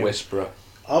Chelsea Ozil game. whisperer.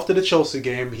 After the Chelsea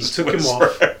game, he took him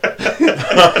off.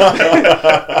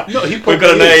 No, he We've got a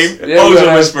probably name. is. Yeah, we've got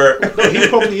Ozil a- Whisperer. No, he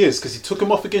probably is because he took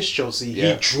him off against Chelsea.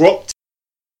 Yeah. He dropped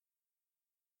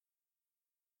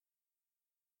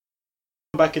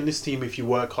back in this team if you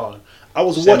work hard. I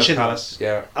was Same at watching. Palace.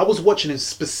 Yeah. I was watching him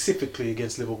specifically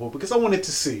against Liverpool because I wanted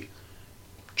to see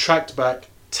tracked back,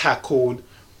 tackled,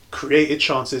 created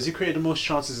chances. He created the most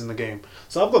chances in the game,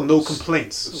 so I've got no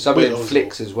complaints. Some with of them Ozil.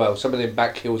 flicks as well. Some of them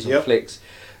back heels and Yep. flicks.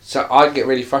 So I get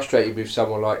really frustrated with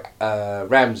someone like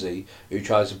Ramsey who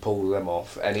tries to pull them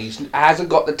off, and he hasn't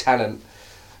got the talent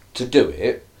to do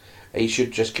it. He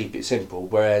should just keep it simple.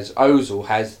 Whereas Ozil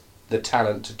has the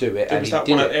talent to do it, There and was he that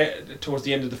did one it. towards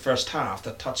the end of the first half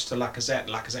that touched to Lacazette.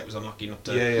 Lacazette was unlucky not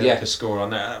to, Yeah. to score on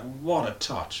that. What a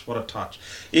touch! What a touch!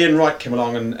 Ian Wright came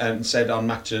along and said on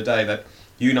Match of the Day that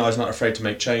Unai is not afraid to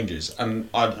make changes, and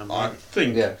I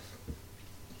think Yeah.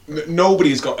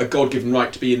 nobody's got a God-given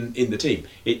right to be in the team.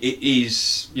 It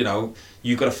is,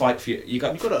 you've got to fight for You've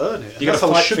got to earn it. you got to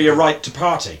fight for your right to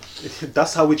party.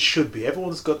 That's how it should be.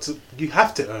 Everyone's got to. You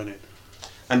have to earn it.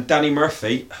 And Danny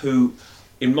Murphy, who,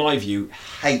 in my view,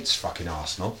 hates fucking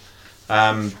Arsenal.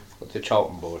 The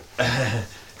Charlton boy.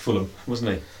 Fulham,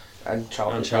 wasn't he? And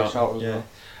Charlton. And Charlton, Charlton as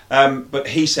yeah. well. But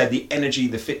he said the energy,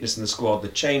 the fitness in the squad, the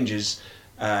changes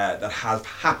that have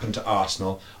happened to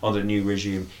Arsenal under the new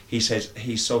regime, he says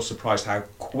he's so surprised how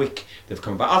quick they've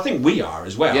come about. I think we are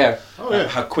as well. Yeah. Oh, yeah.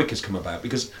 How quick it's come about.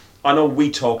 Because I know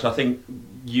we talked, I think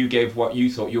you gave what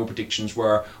you thought your predictions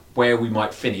were, where we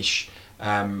might finish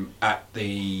at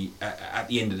the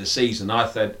end of the season.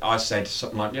 I said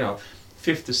something like,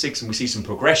 5th to 6th and we see some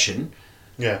progression.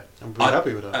 Yeah. I'm pretty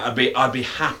happy with that. I'd be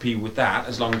happy with that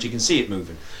as long as you can see it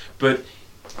moving. But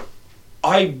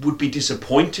I would be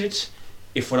disappointed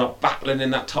if we're not battling in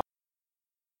that top.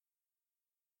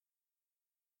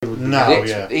 Now,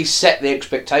 yeah. He's set the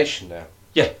expectation now.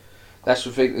 Yeah. That's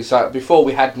the thing. It's like before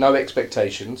we had no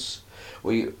expectations. I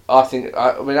mean, at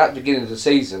the beginning of the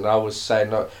season, I was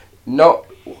saying not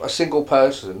a single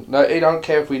person. No, I don't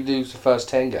care if we lose the first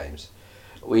 10 games.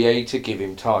 We need to give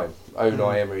him time.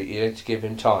 Unai Emery, you need to give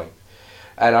him time.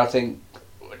 And I think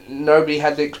nobody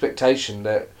had the expectation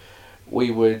that we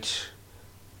would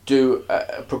do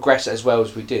progress as well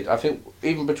as we did. I think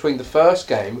even between the first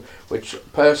game, which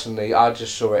personally I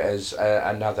just saw it as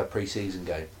another pre-season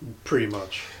game. Pretty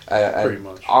much.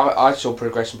 I saw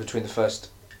progression between the first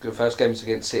games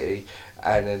against City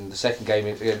and then the second game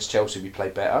against Chelsea. We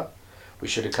played better. We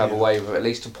should have come away with at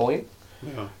least a point.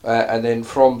 Yeah. And then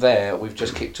from there, we've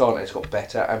just kicked on. And it's got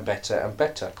better and better and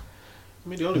better. I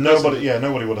mean, the only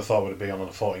nobody would have thought we'd be on a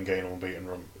 14-game unbeaten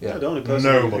run. Yeah, the only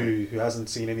person who hasn't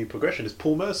seen any progression is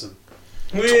Paul Merson.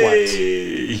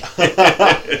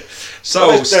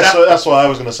 So that's what I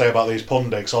was going to say about these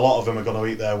pundits. A lot of them are going to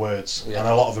eat their words, and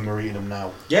a lot of them are eating them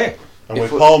now. Yeah. And with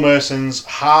Paul Merson's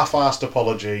half-assed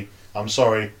apology, I'm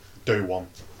sorry, do one.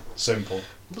 Simple.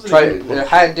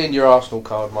 Hand in your Arsenal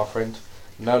card, my friend.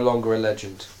 No longer a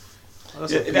legend.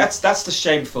 That's the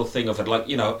shameful thing of it. Like,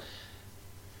 you know,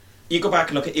 you go back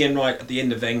and look at Ian Wright at the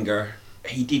end of Wenger.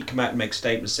 He did come out and make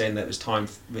statements saying that it was time,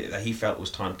 that he felt it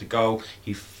was time to go.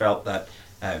 He felt that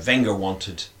Wenger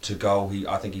wanted to go.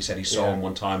 I think he said he saw him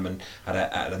one time and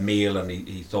at a meal, and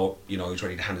he thought, you know, he was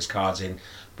ready to hand his cards in.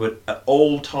 But at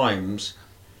all times,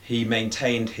 he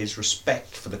maintained his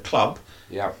respect for the club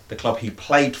he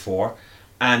played for,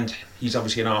 and he's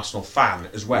obviously an Arsenal fan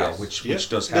as well, which does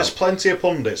help. There's plenty of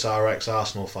pundits are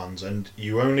ex-Arsenal fans, and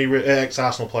you only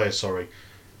ex-Arsenal players. Sorry.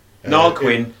 Niall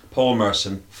Quinn, Paul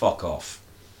Merson, fuck off.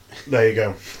 There you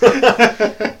go.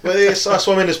 But that's what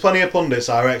I mean. There's plenty of pundits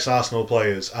that are ex-Arsenal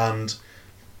players, and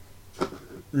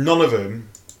none of them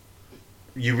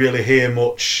you really hear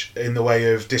much in the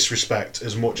way of disrespect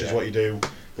as much as what you do,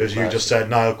 as you just said,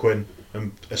 Niall Quinn,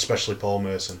 and especially Paul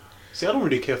Merson. See, I don't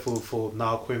really care for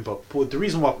Niall Quinn, but the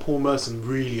reason why Paul Merson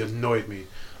really annoyed me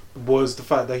was the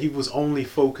fact that he was only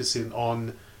focusing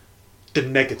on the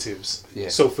negatives. Yeah.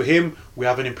 So for him, we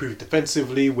haven't improved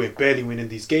defensively, we're barely winning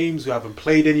these games, we haven't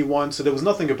played anyone, so there was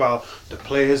nothing about the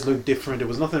players look different, there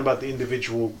was nothing about the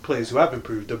individual players who have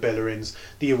improved, the Bellerins,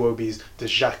 the Iwobis, the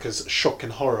Xhakas, shock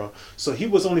and horror. So he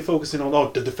was only focusing on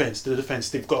the defence,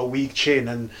 they've got a weak chin,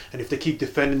 and if they keep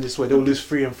defending this way, they'll lose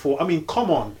 3 and 4. I mean, come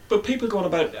on. But people go on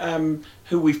about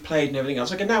who we've played and everything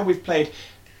else. Like, now we've played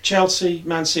Chelsea,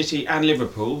 Man City and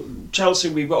Liverpool.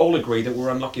 Chelsea, we all agree that we're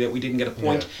unlucky that we didn't get a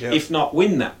point, if not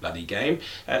win that bloody game.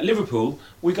 Liverpool,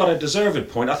 we got a deserved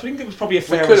point. I think it was probably a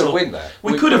fair result.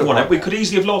 We could have won it. We could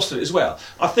easily have lost it as well.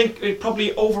 I think it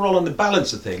probably overall on the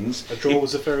balance of things, a draw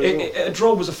was a fair result. A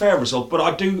draw was a fair result, but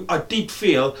I did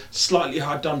feel slightly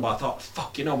hard done by. I thought,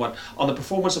 fuck, you know what? On the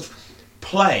performance of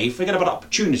play, forget about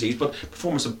opportunities, but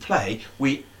performance of play,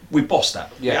 we bossed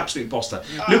that. We absolutely bossed that.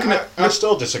 I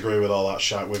still disagree with all that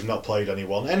shit. We've not played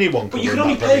anyone. Anyone can. But you can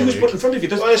only play who's put in front of you.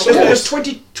 There's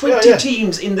 20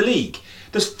 teams in the league.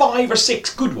 There's 5 or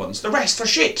 6 good ones. The rest are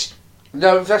shit.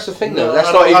 No, that's the thing though.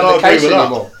 That's not even the case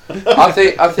anymore. I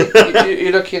think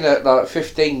you're looking at like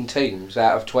 15 teams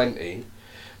out of 20.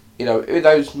 You know,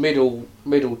 those middle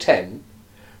 10,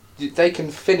 they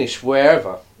can finish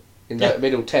wherever in that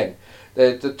middle 10.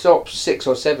 The top 6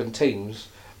 or 7 teams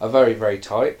are very, very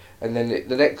tight, and then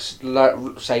the next,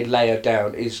 say, layer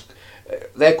down is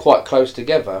they're quite close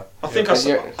together. I think I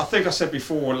said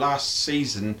before last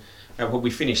season when we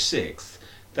finished 6th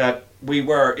that we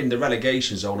were in the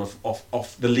relegation zone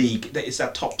of the league. It's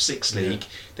that top 6 league.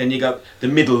 Then you got the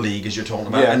middle league, as you're talking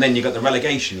about, and then you got the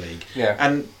relegation league. Yeah.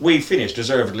 And we finished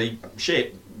deservedly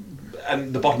shit,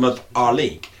 and the bottom of our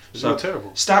league. So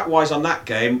terrible. Stat-wise on that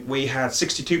game, we had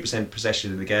 62%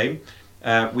 possession of the game.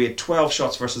 We had 12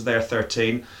 shots versus their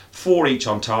 13, 4 each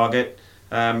on target.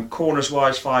 Corners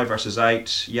wise, 5 versus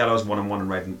 8. Yellows 1 and 1 and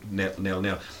red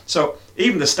 0-0. So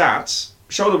even the stats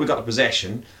show that we got the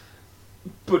possession,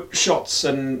 but shots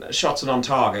and on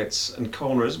targets and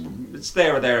corners, it's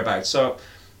there or thereabouts. So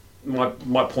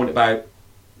my point about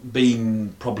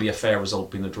being probably a fair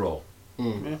result being a draw.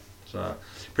 Yeah. So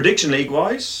prediction league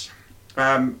wise,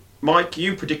 Mike,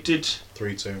 you predicted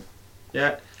 3-2.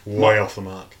 Yeah. Way off the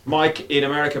mark. Mike in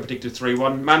America predicted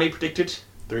 3-1. Manny predicted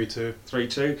 3-2.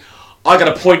 3-2. I got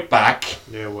a point back.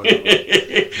 Yeah, whatever.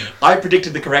 I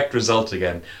predicted the correct result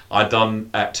again. I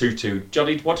done 2-2.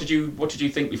 Johnny, what did you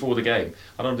think before the game?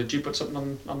 I don't know. Did you put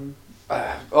something on?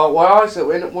 Well, I said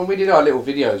when we did our little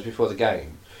videos before the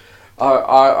game,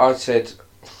 I said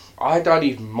I don't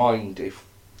even mind if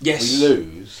we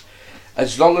lose.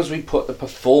 As long as we put the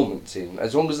performance in,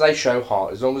 as long as they show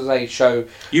heart, as long as they show...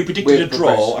 You predicted a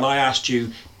draw, and I asked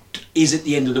you, is it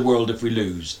the end of the world if we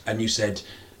lose? And you said,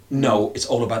 no, it's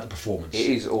all about the performance. It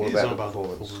is all about the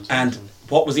performance. And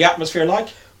what was the atmosphere like?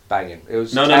 Banging. It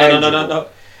was No.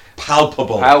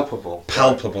 Palpable.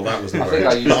 Palpable. That was the I word. think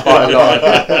I used quite a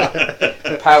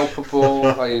lot. Palpable.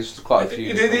 I used quite a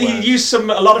few. He used a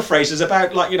lot of phrases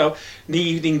about, like,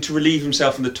 needing to relieve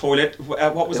himself in the toilet.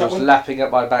 What was that one? Lapping at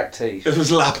my back teeth. It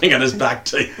was lapping at his back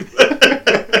teeth.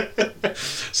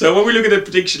 So when we look at the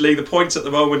prediction league, the points at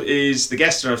the moment is the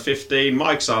guests are on 15,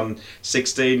 Mike's on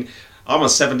 16, I'm on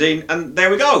 17, and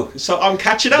there we go. So I'm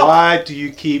catching up. Why do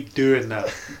you keep doing that?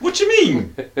 What do you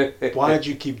mean? Why do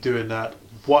you keep doing that?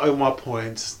 What are my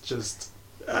points? Just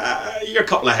You're a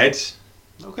couple ahead.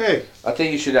 okay. I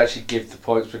think you should actually give the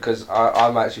points because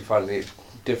I'm actually finding it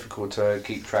difficult to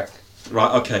keep track.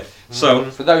 Right, okay. So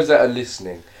For those that are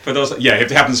listening, for those, if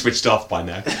they haven't switched off by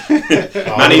now,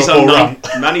 Manny's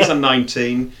Manny's on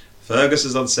 19, Fergus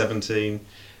is on 17,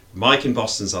 Mike in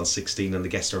Boston's on 16, and the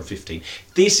guests are on 15.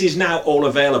 This is now all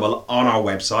available on our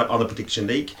website, on the Prediction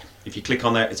League. If you click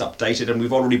on there, it's updated, and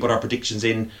we've already put our predictions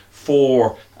in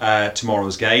for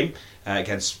tomorrow's game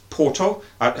against Porto.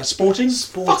 Sporting?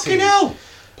 Fucking hell!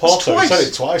 Porto, That's you said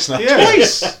it twice now. Yeah.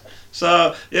 Twice!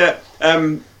 So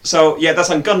that's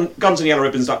on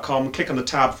gunsandyellowribbons.com. Click on the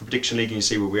tab for Prediction League and you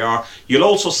see where we are. You'll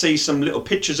also see some little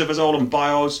pictures of us all in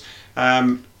bios.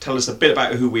 Tell us a bit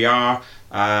about who we are,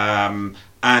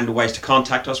 and ways to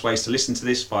contact us, ways to listen to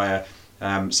this via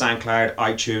SoundCloud,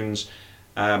 iTunes,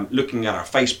 looking at our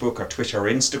Facebook, our Twitter, our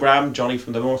Instagram. Johnny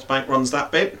from the North Bank runs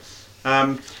that bit.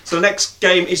 So the next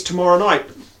game is tomorrow night.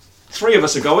 3 of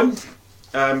us are going.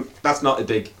 That's not a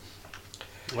dig.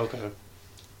 Okay.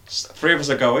 3 of us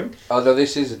are going. although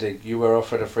this is a dig, you were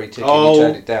offered a free ticket Oh. and you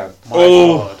turned it down. My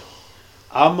God.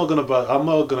 I'm not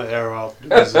gonna air out the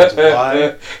reasons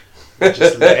why.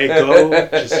 Just let it go.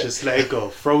 Just let it go.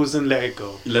 Frozen, let it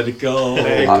go. Let it go. Let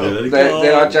it go. Let it Then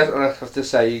go. I just have to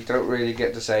say, you don't really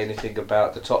get to say anything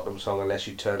about the Tottenham song unless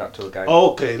you turn up to a game.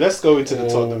 Okay, let's go into the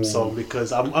Tottenham song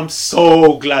because I'm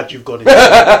so glad you've gone into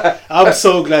it. I'm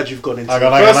so glad you've gone into Hang it.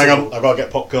 on. I've got to get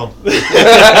popcorn.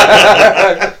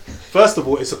 First of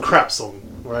all, it's a crap song,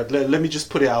 right? Let me just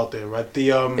put it out there, right?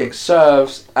 It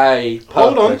serves a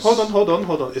purpose. Hold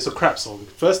on. It's a crap song.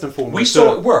 First and foremost, We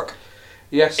saw it work.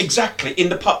 Yes. Exactly. In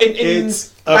the pub. In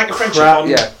it's a Bank of Friendship crap on-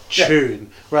 Yeah.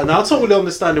 tune. Right now, I totally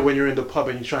understand it when you're in the pub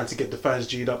and you're trying to get the fans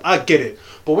G'd up. I get it.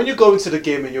 But when you go into the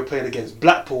game and you're playing against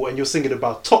Blackpool and you're singing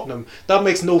about Tottenham, that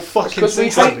makes no fucking Because we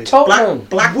sense to me. hate Tottenham.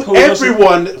 Blackpool doesn't-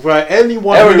 Everyone, right?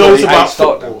 Anyone Everybody who knows about hates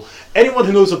Tottenham. football, anyone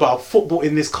who knows about football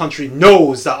in this country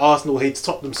knows that Arsenal hates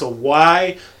Tottenham. So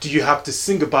why do you have to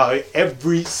sing about it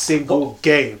every single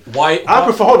game? Why? I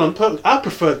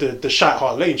prefer the Shite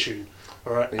Heart Lane tune.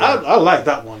 All right, Yeah. I like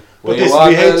that one. But We this want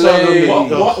we hate the Tottenham.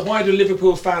 league. Why do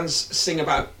Liverpool fans sing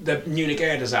about the Munich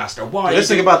air disaster? Why? Let's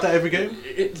think about that every game.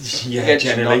 Yeah, Against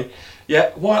generally. Yeah.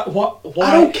 Why?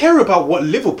 I don't care about what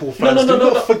Liverpool fans do.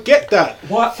 no. Forget that.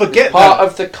 What? Forget Part that.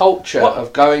 of the culture What?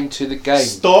 of going to the game.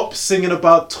 Stop singing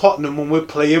about Tottenham when we're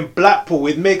playing Blackpool.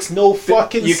 It makes no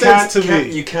fucking sense to me.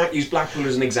 You can't use Blackpool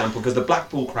as an example because the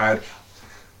Blackpool crowd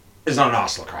is not an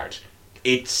Arsenal crowd.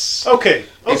 It's Okay,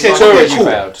 It's okay, a tourist cool.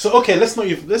 crowd. So okay, let's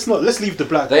leave the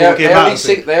Blackpool They game out.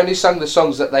 they only sung the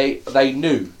songs that they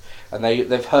knew and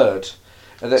they've heard.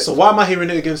 And So why am I hearing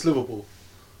it against Liverpool?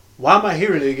 Why am I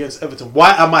hearing it against Everton?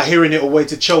 Why am I hearing it away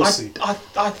to Chelsea?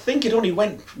 I think it only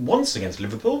went once against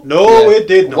Liverpool. No, it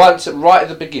did not. Once right at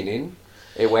the beginning,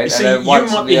 it went. You see, and then you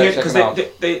once might in be the here because second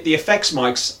half. the effects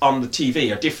mics on the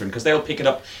TV are different because they'll pick it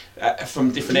up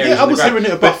from different areas. Yeah, I of the was ground.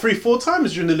 hearing it about 3-4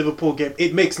 times during the Liverpool game.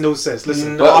 It makes no sense.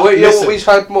 Listen, But you know listen. what we've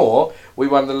heard more? We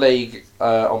won the league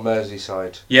on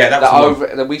Merseyside. Yeah, that was the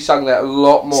one. That we sung that a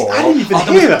lot more. I didn't even Oh,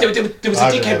 hear that. there was a I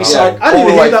dickhead didn't beside. know. I didn't all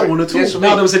the even hear way that through. one at all. Yes, No,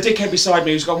 there was a dickhead beside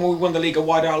me who's gone, well, we won the league at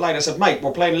Wide Hart Lane. I said, mate,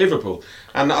 we're playing Liverpool.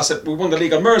 And I said, we won the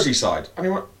league on Merseyside. And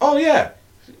he went, oh, yeah.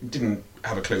 Didn't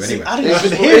have a clue anyway. I didn't It's even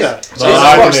just- hear that. No,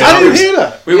 I didn't hear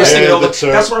that. We were Yeah. singing all the.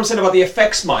 Yeah, That's what I'm saying about the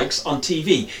effects mics on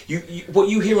TV. You what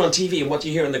you hear on TV and what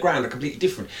you hear on the ground are completely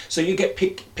different. So you get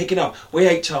picking up. We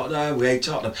hate Tottenham. We hate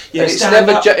Tottenham. Yeah, And it's stand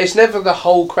never up. it's never the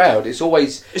whole crowd. It's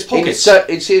always It's pockets.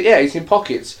 It's in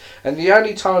pockets. And the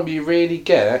only time you really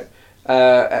get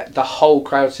the whole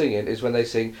crowd singing is when they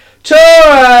sing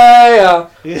Torreya.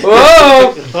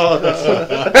 Whoa! Oh, that's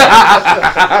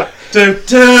Let it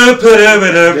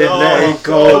go. Let it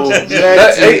go,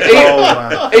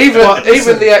 man.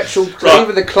 Even the actual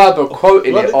even the club are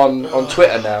quoting it on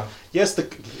Twitter now. Yes,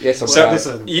 Yes, I'm So sorry.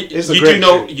 listen, you it's a do great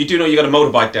know tune. you do know you got a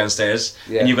motorbike downstairs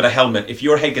Yeah. and you've got a helmet. If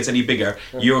your head gets any bigger,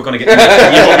 you're going to get.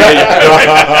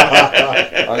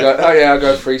 I'll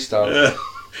go freestyle.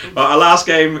 Our last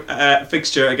game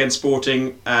fixture against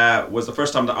Sporting was the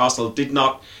first time that Arsenal did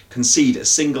not concede a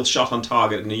single shot on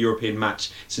target in a European match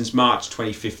since March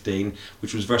 2015,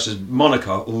 which was versus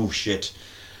Monaco. Oh shit!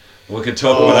 We could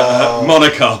talk about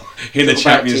Monaco in the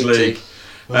Champions League.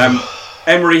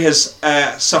 Emery has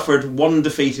suffered one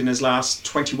defeat in his last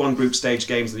 21 group stage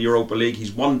games of the Europa League.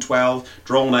 He's won 12,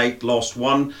 drawn 8, lost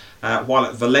 1, while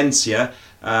at Valencia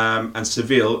and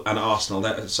Seville and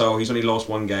Arsenal. So he's only lost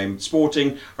 1 game.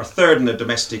 Sporting are third in the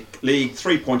domestic league,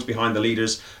 3 points behind the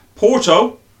leaders.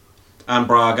 Porto and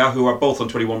Braga, who are both on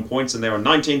 21 points, and they're on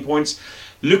 19 points.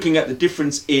 Looking at the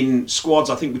difference in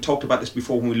squads, I think we talked about this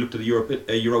before when we looked at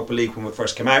the Europa League when it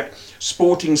first came out.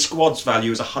 Sporting squad's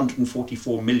value is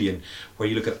 144 million, where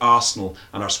you look at Arsenal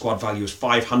and our squad value is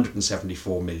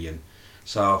 574 million.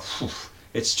 So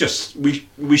it's just, we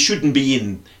shouldn't be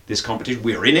in this competition.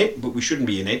 We're in it, but we shouldn't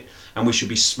be in it, and we should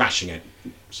be smashing it.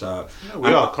 So yeah,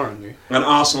 we are currently. And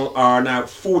Arsenal are now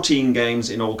 14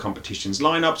 games in all competitions.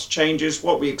 Lineups, changes,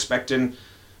 what we expecting.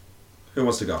 Who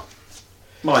wants to go?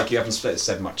 Mike, you haven't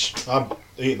said much. I'm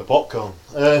eating the popcorn.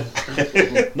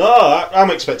 No, I'm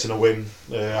expecting a win.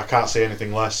 I can't see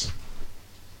anything less.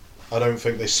 I don't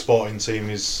think this Sporting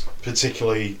team is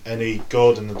particularly any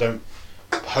good, and they don't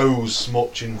pose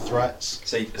much in threats.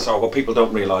 See, so what people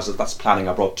don't realise is that's planning.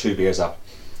 I brought 2 beers up.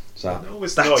 So no,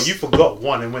 it's not. You forgot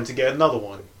one and went to get another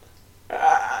one.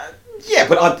 Yeah,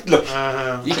 but look.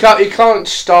 You can't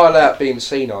style out being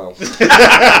senile.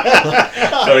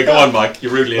 Sorry, go on, Mike.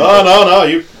 You're rudely. No,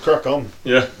 you crack on.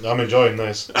 Yeah, I'm enjoying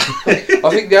this. I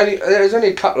think there's only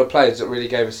a couple of players that really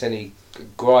gave us any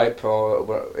gripe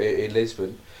in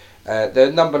Lisbon.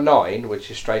 The number 9, which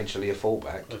is strangely a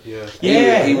fullback.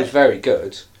 He was very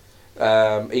good.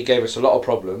 He gave us a lot of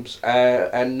problems,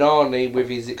 and Nani, with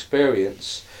his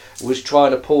experience, was trying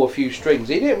to pull a few strings.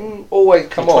 He didn't always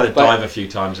come off. He tried to dive a few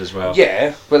times as well.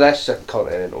 Yeah, but that's a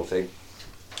continental thing.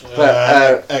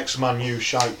 Ex-Man U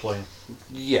shite player.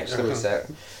 Yes, there was that.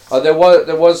 There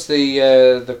was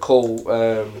the call.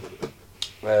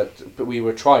 But we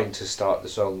were trying to start the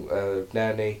song.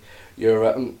 Nanny,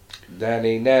 you're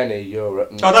Nanny, you're.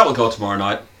 Oh, that will go tomorrow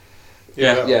night.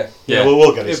 Yeah.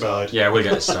 We'll get it started. Yeah, we'll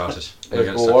get it started.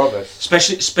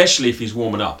 Especially if he's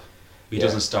warming up. He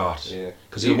doesn't start. Yeah.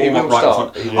 Because he'll warm up right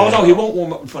in front. Oh no, he won't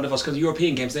warm up in front of us because the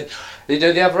European games. They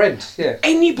do the other end. Yeah.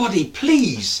 Anybody,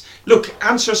 please look,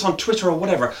 answer us on Twitter or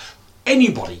whatever.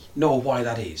 Anybody know why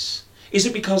that is? Is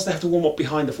it because they have to warm up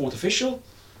behind the 4th official?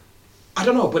 I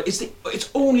don't know, but it's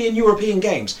only in European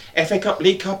games, FA Cup,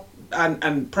 League Cup,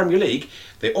 and Premier League.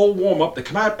 They all warm up. They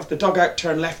come out of the dugout,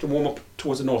 turn left, and warm up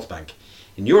towards the North Bank.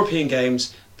 In European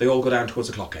games, they all go down towards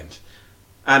the clock end.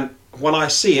 And when I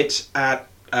see it at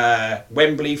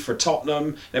Wembley for Tottenham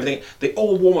and everything, they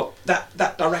all warm up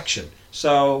that direction.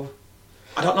 So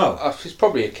I don't know. It's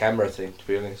probably a camera thing, to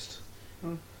be honest.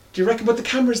 Do you reckon? But the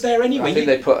camera's there anyway. I think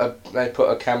they put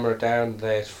a camera down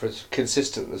there for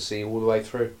consistency all the way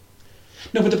through.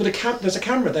 No, but there's a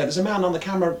camera there. There's a man on the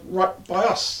camera right by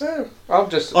us. Yeah, I'm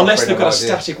just unless they've got a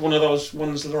static one of those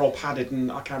ones that are all padded,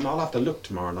 and I'll have to look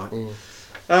tomorrow night.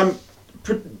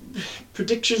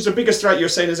 Predictions. The biggest threat you're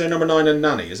saying is their number 9 and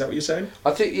Nani. Is that what you're saying?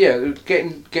 I think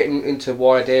getting into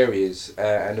wide areas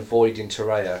and avoiding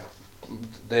Torreira,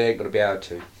 they ain't going to be able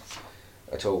to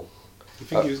at all. You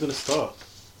think he was going to start?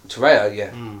 Torreira,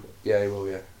 yeah, yeah, he will,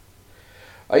 yeah.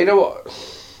 You know what?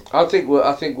 I think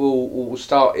we'll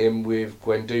start him with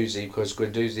Guendouzi, because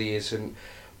Guendouzi isn't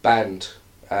banned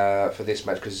for this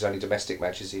match because it's only domestic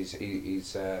matches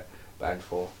he's banned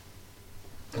for.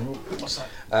 What's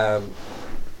that?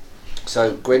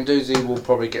 So Guendouzi will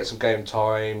probably get some game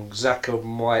time. Xhaka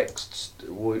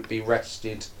will be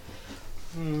rested.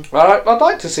 I'd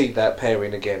like to see that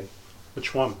pairing again.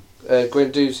 Which one?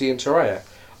 Guendouzi and Torreira.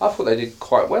 I thought they did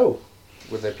quite well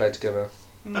when they played together.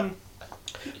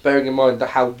 Bearing in mind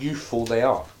how youthful they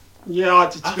are. Yeah,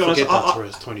 to be honest,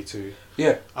 Torreira's 22.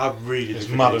 Yeah, I really it's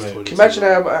mad, isn't it? Can you imagine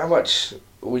how much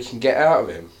we can get out of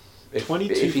him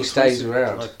if he stays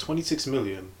around? Like 26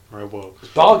 million, right? Well,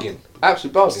 bargain,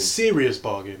 absolute bargain, serious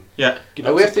bargain. Yeah,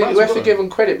 we have to give them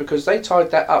credit because they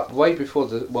tied that up way before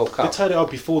the World Cup. They tied it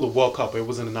up before the World Cup. It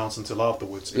wasn't announced until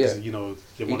afterwards. Because, you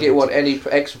didn't want any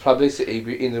extra publicity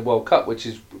in the World Cup, which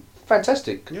is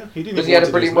fantastic. Yeah, he didn't. Because he had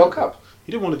a brilliant World Cup.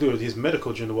 He didn't want to do his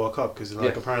medical during the World Cup because,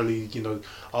 apparently,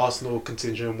 Arsenal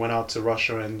contingent went out to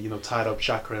Russia and tied up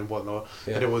Xhaka and whatnot.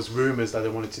 Yeah. And there was rumours that they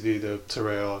wanted to do the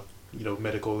Torreira,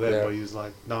 medical there, but he was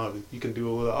like, no, you can do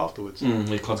all that afterwards.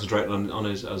 He concentrated on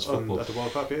his football. At the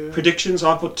World Cup, yeah. Predictions,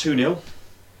 I put 2-0.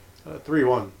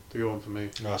 3-1. 3-1 for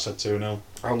me. No, I said 2-0.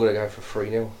 I'm going to go for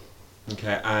 3-0.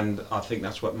 Okay, and I think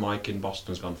that's what Mike in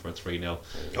Boston's gone for, a 3-0.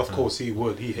 Of course he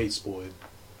would. He hates Sporting.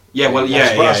 Yeah, well,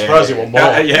 I'm surprised he won more.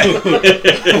 I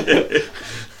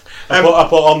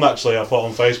put on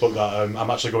Facebook that I'm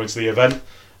actually going to the event,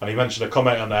 and he mentioned a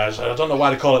comment on there. I don't know why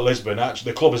they call it Lisbon.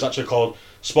 Actually, the club is actually called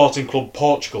Sporting Club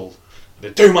Portugal. They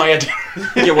do my head.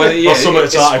 Yeah, well, yeah, or something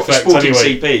to that effect. Sporting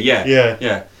Anyway, CP, yeah,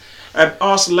 yeah.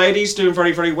 Arsenal ladies doing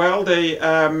very, very well. They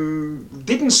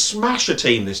didn't smash a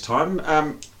team this time.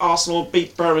 Arsenal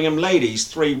beat Birmingham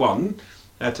ladies 3-1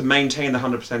 to maintain the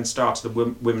 100% start to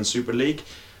the Women's Super League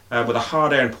with a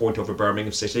hard-earned point over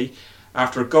Birmingham City.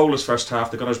 After a goalless first half,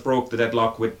 the Gunners broke the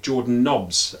deadlock with Jordan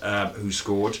Nobbs, who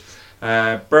scored.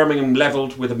 Birmingham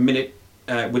levelled with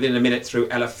within a minute through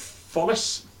Ella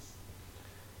Follis.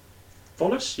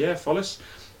 Follis.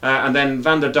 And then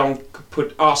Van der Donk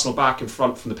put Arsenal back in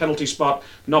front from the penalty spot.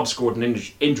 Nobbs scored an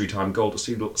injury time goal to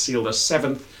seal their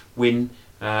 7th win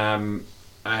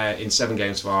in 7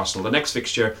 games for Arsenal. The next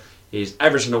fixture is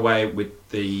Everton away with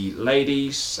the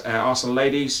ladies, Arsenal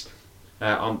ladies,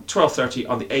 on 12:30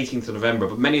 on the 18th of November.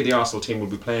 But many of the Arsenal team will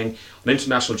be playing on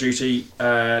international duty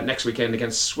next weekend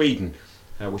against Sweden,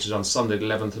 which is on Sunday the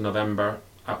 11th of November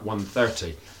at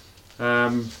 1:30.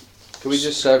 Can we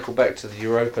just circle back to the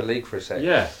Europa League for a second?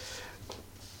 Yeah.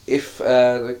 If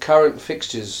the current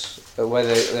fixtures, where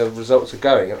the results are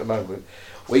going at the moment,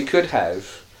 we could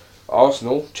have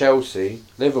Arsenal, Chelsea,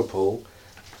 Liverpool,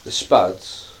 the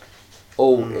Spuds,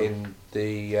 all in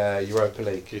the Europa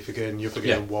League. You're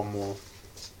forgetting one more.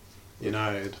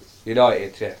 United,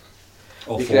 yeah.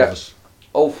 All You 4 could of have us.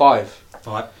 all 5.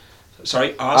 5.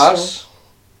 Sorry, Arsenal, Us,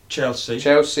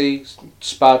 Chelsea,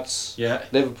 Spuds, yeah.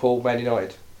 Liverpool, Man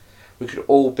United. We could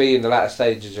all be in the latter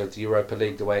stages of the Europa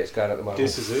League the way it's going at the moment.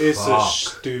 it's a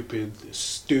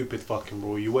stupid fucking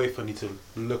rule. UEFA need to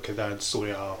look at that and sort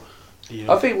it out. You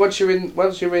know? I think once you're in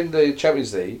the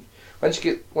Champions League,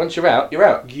 once you're out, you're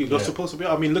out. You're not supposed to be.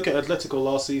 I mean, look at Atletico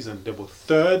last season. They were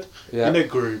 3rd in their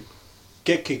group,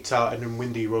 get kicked out, and then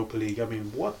win the Europa League. I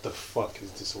mean, what the fuck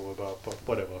is this all about? But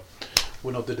whatever.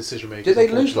 We're not the decision makers. Did they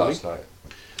lose last night?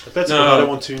 Atletico, they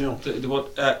won 2-0. The one,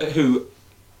 who?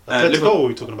 Atletico, what are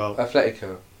we talking about?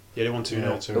 Atletico. Yeah, they won 2-0.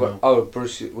 2-0. Oh,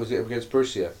 Borussia, was it against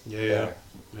Borussia? Yeah.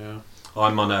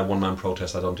 I'm on a one-man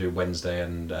protest. I don't do Wednesday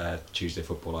and Tuesday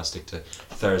football. I stick to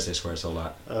Thursdays where it's all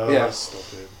that.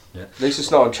 Stop it. Yeah. At least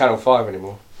it's not on Channel 5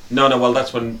 anymore. No. Well,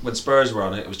 that's when Spurs were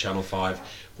on it. It was Channel 5.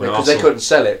 Because they couldn't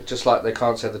sell it, just like they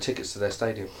can't sell the tickets to their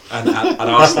stadium. And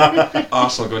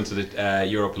Arsenal go into the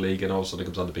Europa League, and also it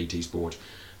comes on to BT Sport.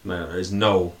 No, there is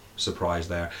no surprise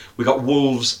there. We got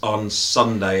Wolves on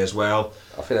Sunday as well.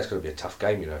 I think that's going to be a tough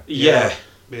game, you know. Yeah,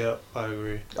 I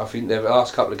agree. I think the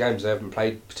last couple of games they haven't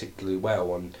played particularly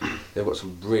well, and they've got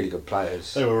some really good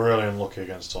players. They were really unlucky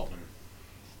against Tottenham.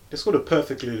 They scored a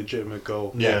perfectly legitimate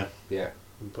goal. Yeah.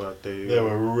 But they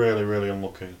were really, really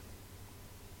unlucky.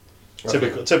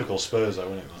 Typical Spurs, though,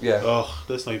 isn't it? Yeah. Oh,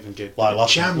 let's not even get like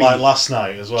last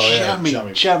night as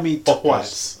well. Jammy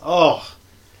twice. Oh,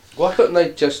 why couldn't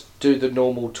they just do the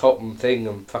normal Tottenham thing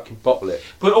and fucking bottle it?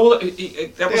 but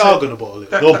they are going to bottle it.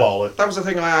 They'll bottle it. That was the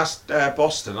thing I asked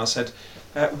Boston. I said,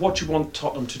 "What do you want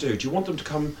Tottenham to do? Do you want them to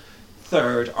come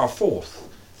 3rd or 4th?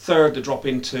 3rd, to drop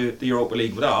into the Europa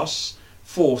League with us.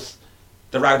 4th,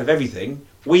 they're out of everything.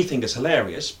 We think it's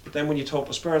hilarious, but then when you talk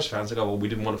to Spurs fans, they go, well, we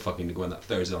didn't want to fucking go in that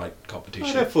Thursday night competition.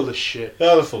 Oh, they're full of shit.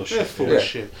 Yeah, they're full of They're shit. full of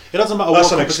shit. It doesn't matter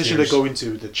That's what an competition excuse. they go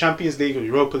into, the Champions League or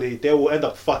Europa League, they will end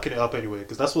up fucking it up anyway,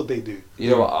 because that's what they do. You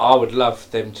know what? I would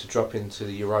love them to drop into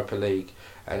the Europa League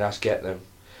and us get them,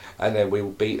 and then we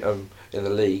will beat them in the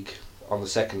league on the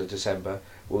 2nd of December.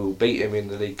 We will beat them in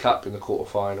the League Cup in the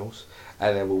quarterfinals,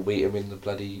 and then we'll beat them in the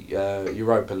bloody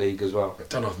Europa League as well. I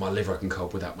don't know if my liver can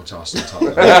cope with that much Arsenal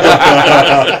talk.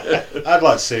 I'd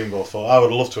like to see them go 4th. I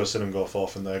would love to have seen them go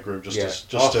 4th in their group, just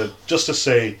to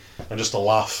see and just to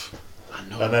laugh,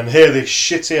 and then hear the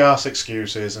shitty ass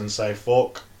excuses and say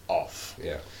fuck off.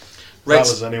 Yeah. If that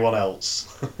was anyone else.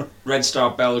 Red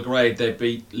Star Belgrade, they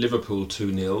beat Liverpool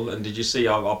 2-0, and did you see?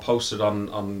 I posted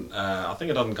on I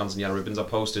think it on Guns and Yellow Ribbons. I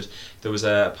posted there was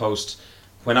a post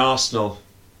when Arsenal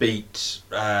beat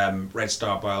Red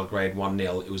Star Belgrade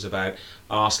 1-0. It was about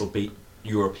Arsenal beat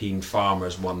European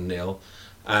Farmers 1-0,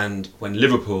 and when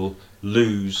Liverpool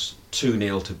lose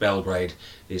 2-0 to Belgrade,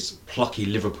 it's plucky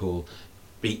Liverpool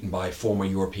beaten by former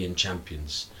European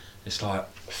champions. It's like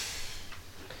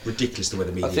ridiculous the way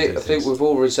the media do things. I think we've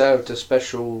all reserved a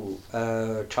special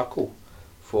chuckle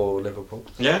for Liverpool.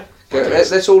 Yeah?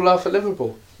 Let's all laugh at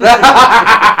Liverpool.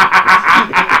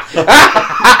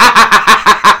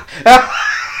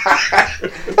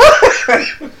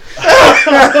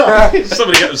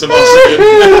 Somebody get them some oxygen.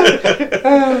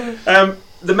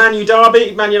 The Man U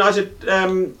derby, Man United.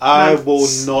 I will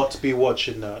not be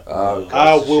watching that. Oh, God,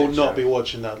 I it's a will shit not show. be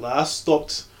watching that. Like, I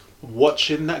stopped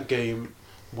watching that game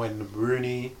when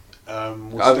Rooney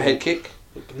Overhead kick?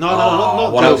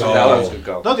 Not what the a over. goal. That was a good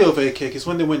goal. Not the overhead kick. It's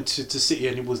when they went to City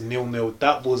and it was 0-0.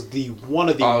 That was one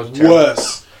of the Oh, it was terrible.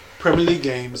 worst Premier League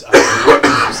games I've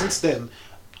watched. Since then,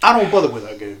 I don't bother with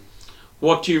that game.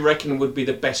 What do you reckon would be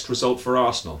the best result for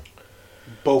Arsenal?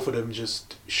 Both of them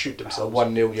just shoot themselves.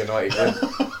 1-0 United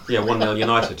win. Yeah, 1-0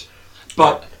 United.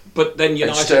 But then And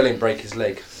United. Sterling break his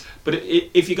leg. But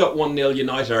if you got 1-0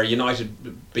 United or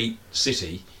United beat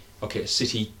City, okay,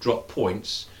 City drop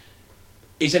points.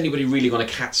 Is anybody really going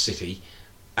to catch City,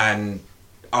 and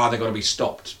are they going to be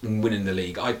stopped from winning the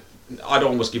league? I'd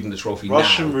almost give them the trophy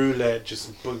Russian now. roulette.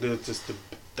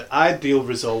 The ideal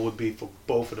result would be for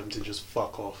both of them to just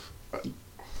fuck off.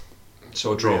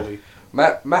 So a draw. Really.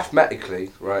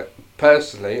 Mathematically, right,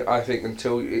 personally, I think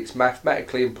until it's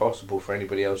mathematically impossible for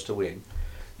anybody else to win,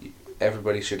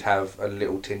 everybody should have a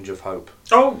little tinge of hope.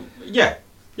 Oh yeah.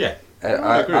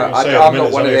 I agree. I'm I'm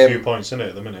not one of a few them. points in it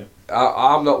at the minute.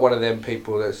 I'm not one of them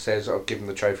people that says I'll give them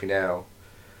the trophy now.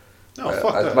 No,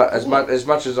 fuck that. As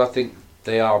much as I think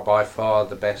they are by far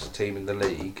the best team in the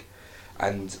league,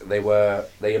 and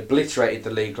they obliterated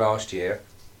the league last year,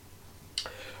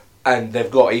 and they've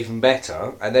got even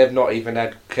better, and they've not even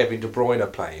had Kevin De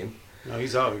Bruyne playing. No,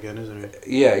 he's out again, isn't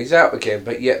he? Yeah, he's out again,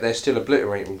 but yet they're still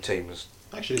obliterating teams.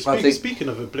 Actually, I think speaking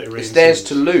of obliterating, It's theirs teams,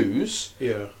 to lose,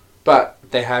 Yeah. but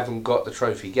they haven't got the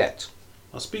trophy yet.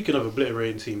 Now, speaking of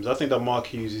obliterating teams, I think that Mark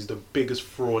Hughes is the biggest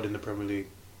fraud in the Premier League.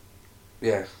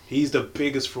 Yeah. He's the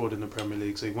biggest fraud in the Premier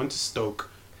League. So he went to Stoke,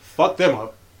 fucked them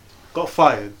up, got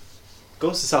fired,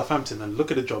 goes to Southampton, and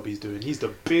look at the job he's doing. He's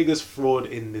the biggest fraud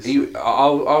in this league. I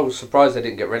was surprised they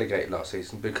didn't get relegated last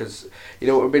season, because you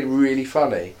know what would have been really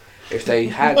funny if they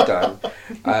had done.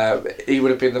 He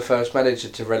would have been the first manager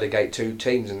to relegate two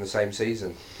teams in the same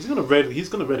season. He's gonna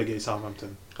relegate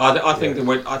Southampton. I think Yeah.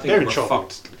 they in were trouble.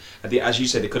 fucked. As you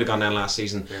said, they could have gone down last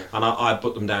season, Yeah. and I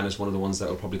put them down as one of the ones that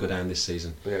will probably go down this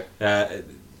season. Yeah. They're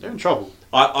in trouble.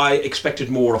 I expected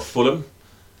more of Fulham.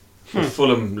 But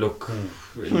Fulham look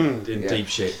in Yeah. deep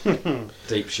shit.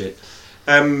 Deep shit.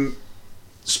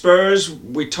 Spurs,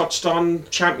 we touched on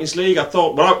Champions League. I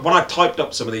thought when I typed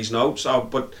up some of these notes, I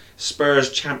put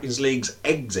Spurs Champions League's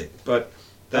exit, but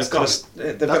they've got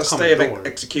a stay of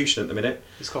execution at the minute.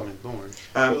 It's coming. Don't worry.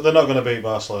 They're not going to beat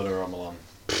Barcelona or Milan.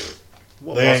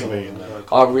 What They ain't Barcelona? beating them.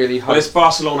 Like, I really Well, hope. it's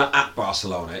Barcelona at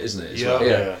Barcelona, isn't it? as Yeah. well?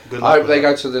 Yeah. Good I luck hope with they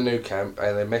that. go to the new camp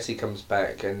and then Messi comes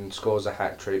back and scores a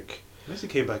hat trick. Messi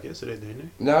came back yesterday,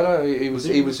 didn't he? No, he was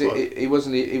he in the squad? he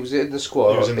wasn't he was in the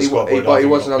squad. He was in the squad, but I but he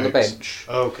think wasn't got on the picked. bench.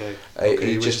 Oh, okay.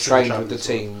 He was just in the trained with the Champions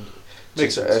team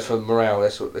Makes sense. for morale.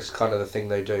 That's kind of the thing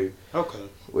they do, Okay.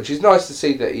 which is nice to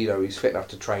see that he's fit enough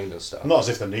to train and stuff. Not as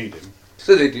if they need him.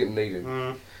 So they didn't need him.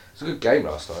 Mm, It's a good game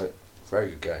last night. Very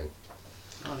good game.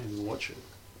 I didn't even watch it.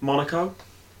 Monaco.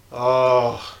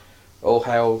 Oh, All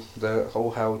hail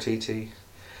TT.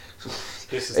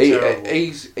 this is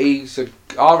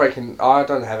terrible. I reckon, I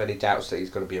don't have any doubts that he's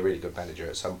going to be a really good manager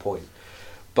at some point.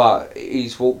 But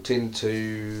he's walked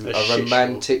into A a shit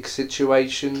romantic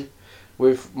situation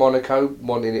with Monaco,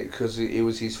 wanting it because it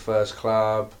was his first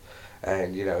club,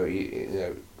 and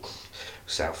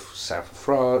south of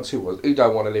France. Who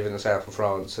don't want to live in the south of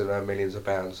France and earn millions of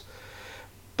pounds?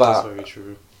 That's But very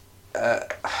true.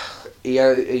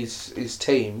 his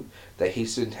team that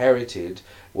he's inherited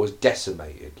was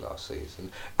decimated last season,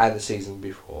 and the season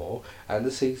before, and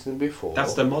the season before.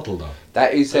 That's the model, though.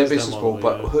 That is their That is their business model,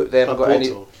 model, but yeah. they haven't got any.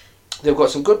 Porto. They've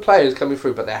got some good players coming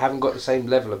through, but they haven't got the same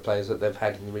level of players that they've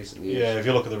had in recent years. Yeah, if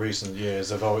you look at the recent years,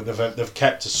 they've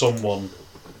kept to someone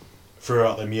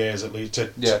throughout them years at least to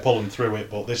pull them through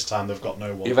it, but this time they've got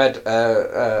no one. You've had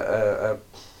a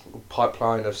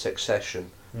pipeline of succession,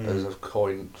 as a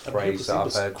coin And phrase people that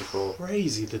I've say it heard was before.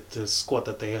 Crazy the squad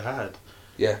that they had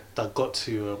Yeah, that got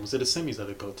to was it the semis that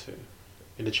they got to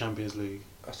in the Champions League?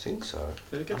 I think so.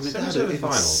 Did they get I mean, to they had the an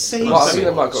finals? insane Well, I think they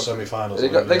might got semi-finals. They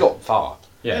got far.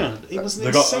 Yeah. It was an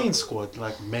They got- insane squad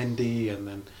like Mendy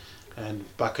and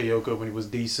Bakayoko when he was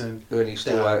decent. When he They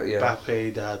still had out, yeah.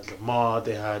 Mbappe, they had Lamar,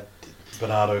 they had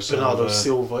Bernardo Bernardo Silva.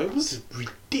 Silva. It was a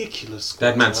ridiculous squad. They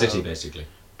had Man to City, have. basically.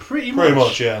 Pretty Pretty much.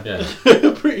 much, yeah.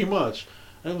 Yeah. Pretty much.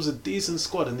 And it was a decent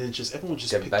squad, and then just everyone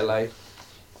just picked up. Dembele.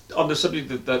 On the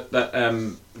subject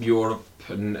that Europe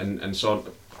and so on,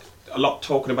 a lot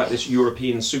talking about this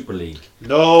European Super League.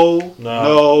 No.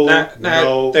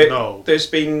 There's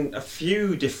been a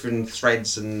few different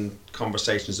threads and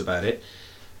conversations about it.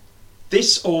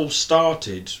 This all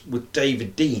started with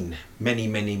David Dean many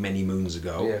moons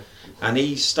ago, Yeah. and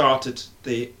he started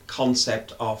the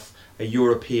concept of a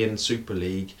European Super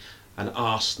League, and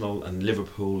Arsenal and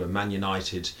Liverpool and Man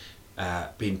United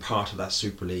being part of that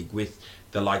Super League with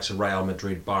the likes of Real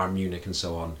Madrid, Bayern Munich and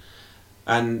so on.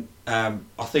 and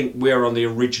I think we're on the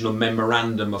original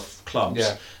memorandum of clubs.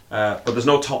 Yeah. But there's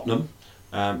no Tottenham,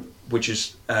 which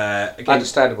is again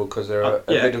Understandable because they're a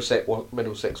yeah.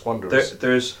 Middlesex Wanderers.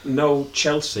 there's no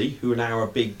Chelsea, who are now a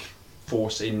big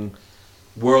force in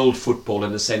world football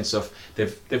in the sense of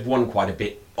they've won quite a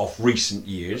bit of recent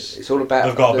years. It's all about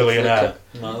They've got a the- billionaire.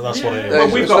 That's what it is. Well,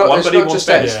 It's we've not- got one, it's but he not wants just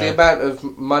that. It's that. the Yeah. amount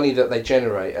of money that they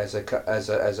generate as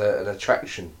an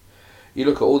attraction. You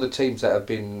look at all the teams that have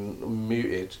been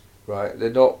muted, right? They're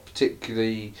not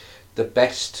particularly the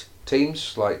best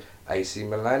teams. Like AC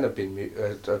Milan have been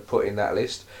put in that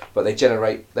list, but they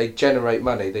generate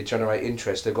money. They generate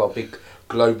interest. They've got a big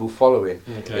global following.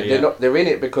 Okay, They're in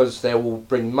it because they will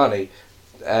bring money.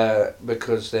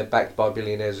 Because they're backed by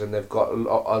billionaires and they've got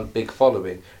a big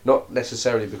following, not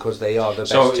necessarily because they are the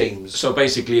best teams. So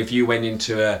basically, if you went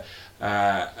into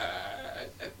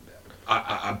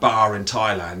a bar in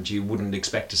Thailand, you wouldn't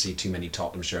expect to see too many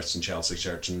Tottenham shirts and Chelsea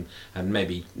shirts, and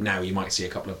maybe now you might see a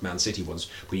couple of Man City ones,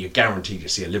 but you're guaranteed to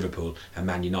see a Liverpool and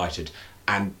Man United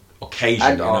and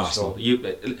occasionally And an Arsenal.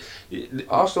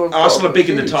 Arsenal Arsenal are big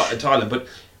in huge. Thailand, but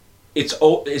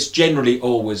it's generally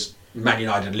always Man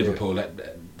United and Liverpool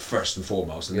first and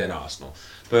foremost, and then Arsenal.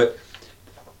 But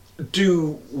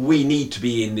do we need to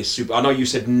be in this super? I know you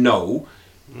said no.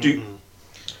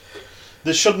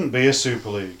 There shouldn't be a Super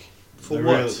League. For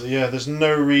what? There's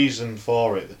no reason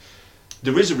for it.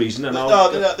 There is a reason, and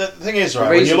The thing is, The right,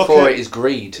 when you reason look for at it is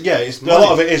greed. yeah, a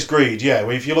lot of it is greed. Yeah,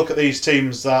 if you look at these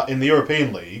teams that in the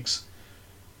European leagues,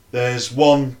 there's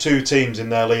 1-2 teams in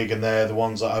their league, and they're the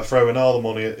ones that are throwing all the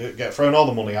money, get thrown all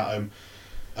the money at them,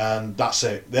 and that's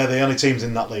it. They're the only teams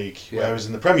in that league. Yeah. Whereas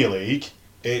in the Premier League,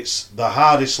 it's the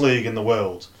hardest league in the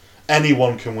world.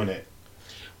 Anyone can win it.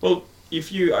 well,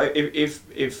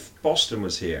 if Boston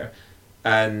was here,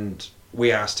 and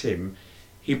we asked him,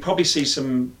 he'd probably see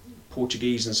some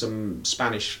Portuguese and some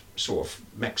Spanish, sort of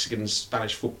Mexican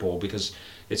Spanish football, because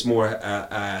it's more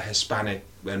a Hispanic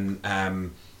and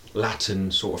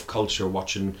Latin sort of culture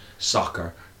watching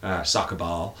soccer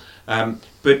ball.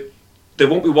 But they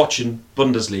won't be watching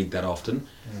Bundesliga that often.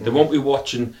 They won't be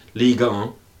watching Ligue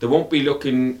 1. They won't be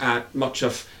looking at much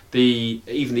of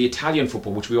even the Italian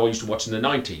football, which we all used to watch in the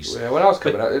 90s. Yeah, when I was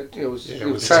coming out, it was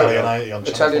Italian 90 on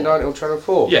Channel Italian 4. 90 on Channel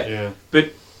 4. Yeah. But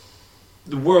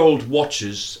the world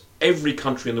watches, every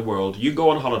country in the world. You go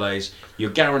on holidays,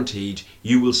 you're guaranteed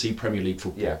you will see Premier League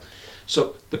football. Yeah.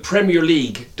 So the Premier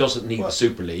League doesn't need the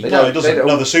Super League. They No, it They doesn't. don't-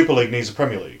 No, the Super League needs a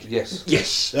Premier League. Yes.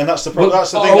 Yes. And that's the Well,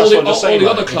 that's the thing. all That's the, what I'm just all saying. the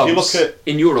like, other if clubs you look at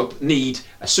in Europe need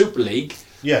a Super League,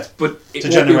 yeah, but it To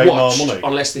won't generate be more watched money.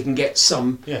 unless they can get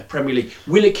some Yeah. Premier League.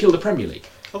 Will it kill the Premier League?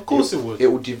 Of course it would. It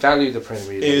will devalue the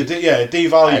Premier League.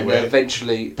 devalue And it.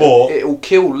 eventually, But- it will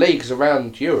kill leagues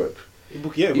around Europe.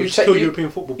 Yeah, it You would just take- kill you- European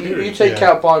football, period. You take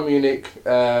Yeah. out Bayern Munich,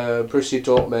 Borussia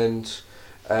Dortmund,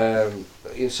 and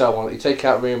so on. You take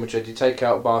out Real Madrid, you take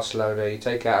out Barcelona, you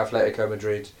take out Atletico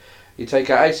Madrid, you take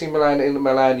out AC Milan, Inter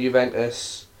Milan,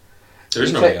 Juventus. There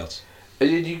is You nobody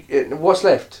take- else. What's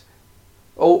left?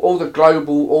 All the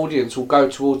global audience will go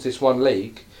towards this one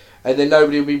league, and then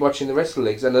nobody will be watching the rest of the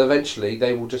leagues, and eventually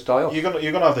they will just die off. You're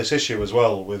gonna have this issue as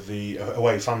well with the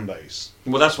away fan base.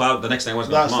 Well, that's why the next thing I was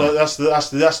going to come on.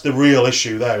 That's the real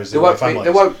issue. There is the There away won't fan be. base.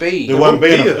 There won't be. There won't be.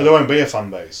 won't be a- There won't be a fan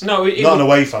base. No, it Not an will-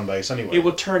 away fan base anyway. It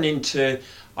will turn into,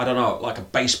 I don't know, like a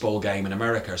baseball game in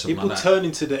America or something It will like that. turn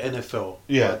into the NFL.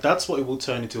 Yeah. Right? That's what it will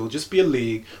turn into. It'll just be a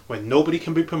league where nobody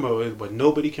can be promoted, where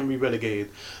nobody can be relegated.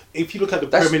 If you look at the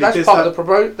That's, Premier League, that's there's part that, of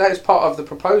the that is part of the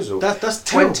proposal. that's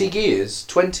 20 terrible. years,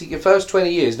 the first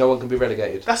 20 years, no one can be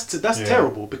relegated. That's Yeah.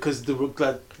 terrible because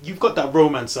you've got that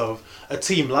romance of a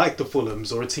team like the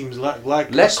Fulhams or a team like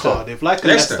Leicester. Cardiff, like a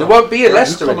Leicester. Leicester. There won't be a Right,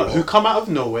 Leicester who come, anymore. who come out of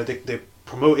nowhere. They're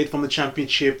promoted from the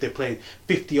Championship. They played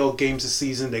 50 odd games a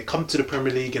season. They come to the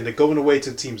Premier League and they're going away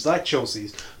to teams like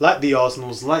Chelsea's, like the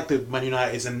Arsenals, like the Man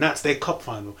Uniteds, and that's their cup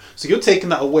final. So you're taking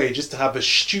that away just to have a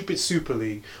stupid Super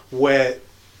League where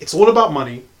it's all about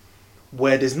money,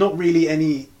 where there's not really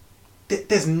any.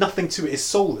 There's nothing to it. It's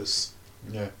soulless.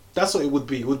 Yeah. That's what it would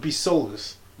be. It would be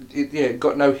soulless. It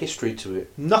got no history to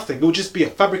it. Nothing. It would just be a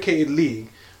fabricated league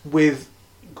with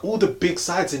all the big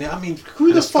sides in it. I mean, who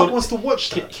And the it's fuck got- wants to watch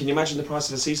Can, that? can you imagine the price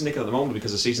of the season ticket at the moment?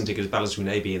 Because the season ticket is balanced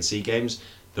between A, B, and C games.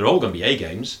 They're all going to be A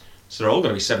games, so they're all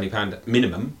going to be £70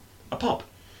 minimum a pop.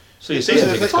 So your season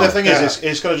The ticket's thing fine. is,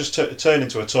 it's going to just turn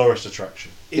into a tourist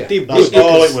attraction. It Yeah. would, That's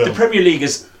all because it will. The Premier League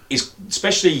is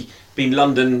especially being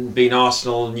London, being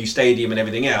Arsenal, new stadium, and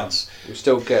everything else. You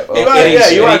still get. It- Well, it yeah,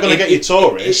 is- you are it- going to it- get your it-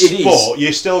 tourists, it is. but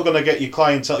you're still going to get your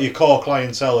clientele, your core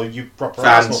clientele, you proper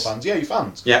Fans. Arsenal fans. Yeah, your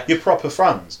fans. Yeah. Your proper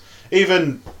fans.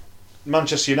 Even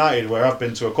Manchester United, where I've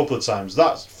been to a couple of times,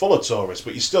 that's full of tourists,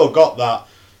 but you still got that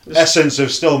essence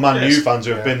of still Man U fans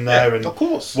who have been there and of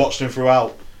course. watched him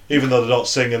throughout, even though they don't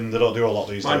sing and they don't do a lot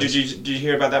these Mind days. you, did you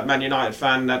hear about that Man United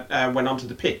fan that went onto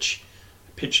the pitch?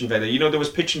 Pitch invader. You know, there was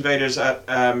pitch invaders at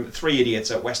 3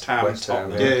 idiots at West Ham. West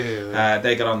Ham, yeah.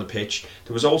 They got on the pitch.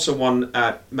 There was also one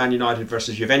at Man United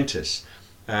versus Juventus,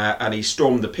 and he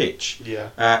stormed the pitch.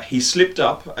 Yeah. He slipped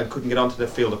up and couldn't get onto the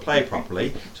field of play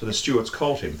properly, so the stewards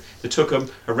caught him. They took him,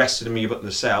 arrested him, he put in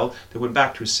the cell. They went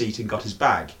back to his seat and got his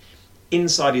bag.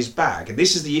 Inside his bag, and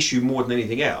this is the issue more than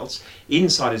anything else,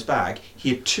 inside his bag he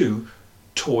had 2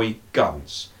 toy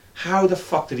guns. How the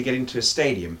fuck did he get into a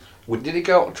stadium? Did he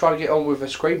go try to get on with a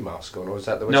screen mask on, or was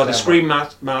that the West No, Ham the screen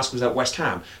mask was at West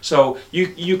Ham. So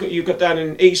you got down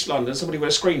in East London, somebody with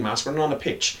a screen mask running on a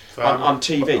pitch on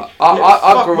TV.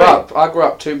 I grew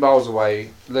up 2 miles away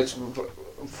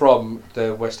from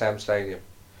the West Ham Stadium,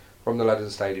 from the London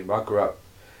Stadium. I grew up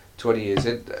 20 years.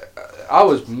 I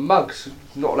was mugs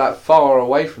not that far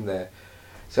away from there,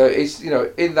 so it's, you know,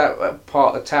 in that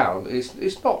part of town,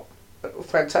 it's not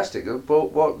fantastic.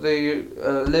 What the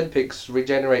Olympics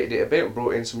regenerated it a bit and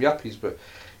brought in some yuppies, but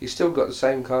you still got the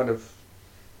same kind of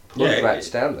rats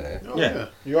down there. Oh, Yeah.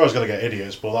 You're always going to get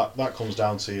idiots, but that comes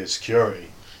down to your security.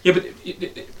 Yeah, but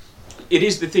it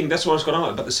is the thing. That's what I was going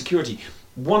on about the security.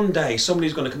 One day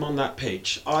somebody's going to come on that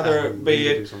pitch, either be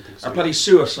it a bloody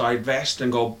suicide vest and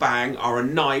go bang, or a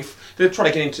knife. They'll try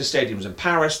to get into stadiums in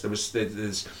Paris.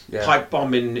 There's pipe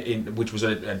bomb in which was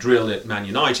a drill at Man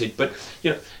United. But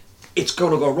you know, it's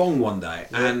going to go wrong one day,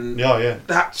 and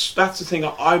that's the thing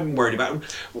I'm worried about.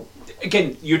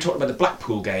 Again, you're talking about the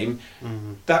Blackpool game,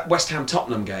 that West Ham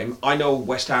Tottenham game. I know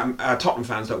West Ham Tottenham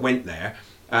fans that went there.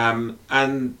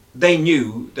 And they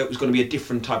knew that it was going to be a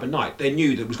different type of night. They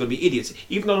knew that it was going to be idiots.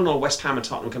 Even though I know West Ham and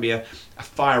Tottenham can be a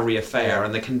fiery affair,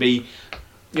 and there can be,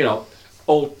 you know,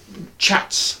 old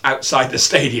chats outside the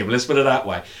stadium, let's put it that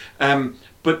way.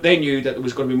 But they knew that there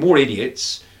was going to be more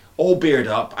idiots, all beard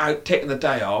up, out taking the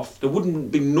day off. There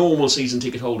wouldn't be normal season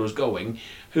ticket holders going,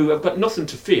 who have got nothing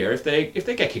to fear. If they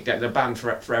get kicked out, they're banned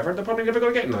forever. They're probably never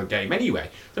going to get another game anyway.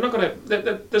 They're not going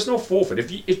to. There's no forfeit.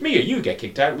 If me or you get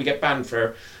kicked out, we get banned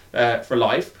for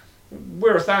life.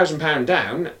 We're £1,000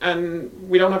 down, and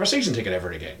we don't have a season ticket ever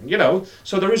again. You know,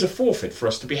 so there is a forfeit for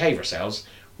us to behave ourselves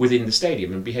within the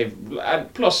stadium and behave.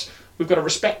 And plus, we've got a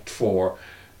respect for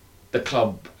the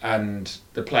club and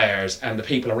the players and the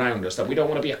people around us, that we don't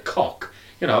want to be a cock.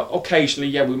 You know, occasionally,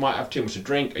 we might have too much to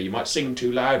drink, or you might sing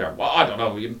too loud, or, well, I don't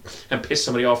know, and piss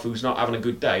somebody off who's not having a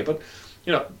good day. But,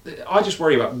 you know, I just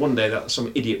worry about one day that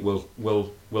some idiot will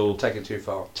take it too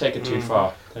far. Take it too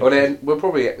far. Well, then we're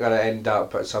probably going to end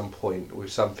up at some point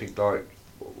with something like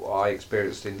what I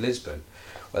experienced in Lisbon,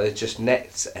 where there's just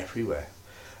nets everywhere,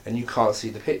 and you can't see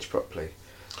the pitch properly.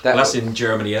 That's in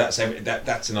Germany. That's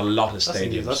in a lot of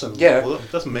stadiums.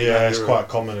 That's maybe it's quite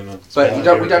common in. But we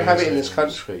don't have it in this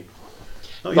country.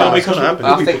 Well, because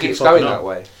I think it's going that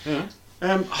way. Yeah.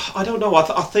 I don't know.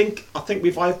 I think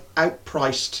we've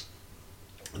outpriced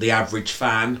the average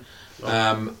fan,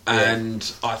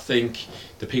 and I think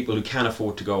the people who can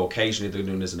afford to go occasionally, they're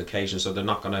doing this as an occasion, so they're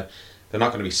not gonna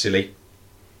be silly,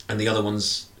 and the other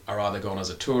ones are either going as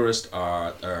a tourist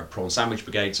or prawn sandwich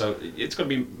brigade. So it's going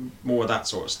to be more of that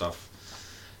sort of stuff.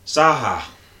 Zaha,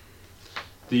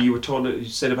 you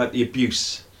said about the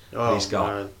abuse he's got.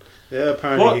 Man. Yeah,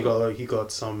 apparently he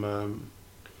got some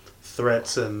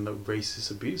threats and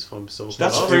racist abuse from himself.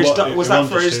 That's for his was that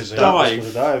for his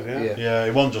dive? Yeah,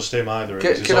 it wasn't just him either. It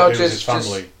was his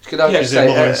family. His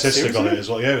mother and sister got it as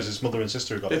well. Yeah, it was his mother and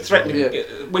sister who got it. Threatened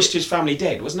him, wished his family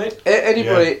dead, wasn't it?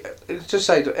 Anybody, just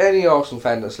say to any Arsenal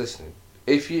fan that's listening,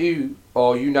 if you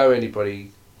or you know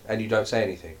anybody and you don't say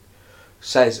anything,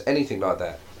 says anything like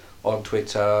that on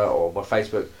Twitter or on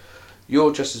Facebook,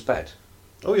 you're just as bad.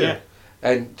 Oh yeah.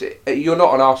 And you're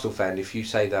not an Arsenal fan if you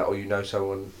say that, or you know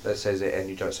someone that says it and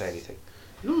you don't say anything.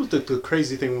 You know what the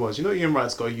crazy thing was? You know Ian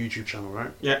Wright's got a YouTube channel, right?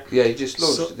 Yeah. Yeah, he just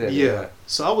launched it. Yeah.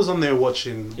 So I was on there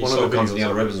watching one of the videos.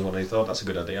 The Ribbons one, and he thought that's a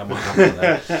good idea. I might have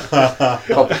that.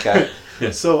 Copycat. Yeah.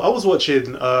 So I was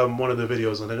watching one of the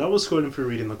videos on it, and I was scrolling through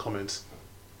reading the comments.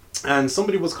 And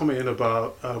somebody was commenting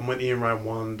about when Ian Wright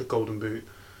won the Golden Boot.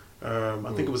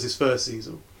 I think it was his first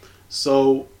season.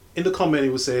 So in the comment, he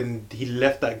was saying he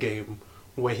left that game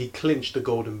where he clinched the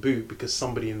Golden Boot because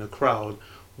somebody in the crowd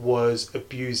was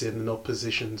abusing an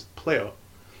opposition's player.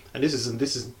 And this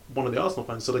is one of the Arsenal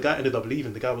fans. So the guy ended up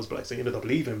leaving. The guy was black, so he ended up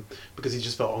leaving because he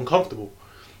just felt uncomfortable.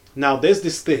 Now there's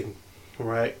this thing,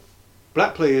 right?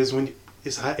 Black players, it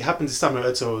happened this time at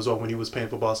Eto'o as well when he was playing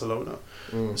for Barcelona.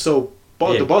 So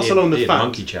the Barcelona he had fans,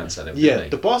 monkey chance at him. yeah,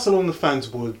 didn't the Barcelona fans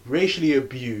would racially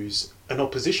abuse an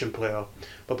opposition player,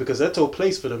 but because Eto'o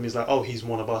plays for them, he's like, oh, he's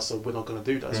one of us, so we're not going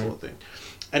to do that sort of thing.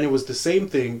 And it was the same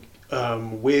thing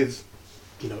with,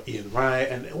 Ian Wright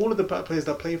and all of the players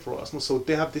that play for Arsenal. So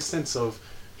they have this sense of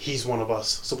he's one of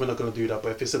us, so we're not going to do that.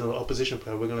 But if it's an opposition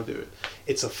player, we're going to do it.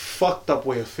 It's a fucked up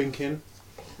way of thinking,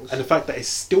 and the fact that it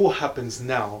still happens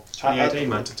now, I don't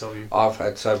know what to tell you. I've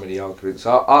had so many arguments.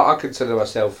 I consider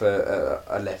myself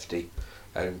a lefty,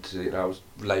 and I was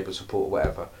Labour supporter,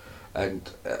 whatever. And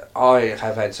I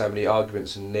have had so many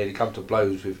arguments and nearly come to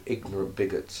blows with ignorant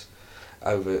bigots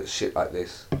over shit like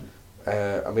this. We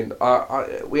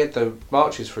had the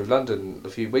marches through London a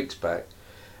few weeks back,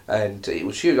 and it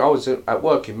was huge. I was at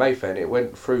work in Mayfair, and it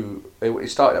went through. It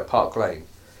started at Park Lane,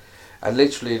 and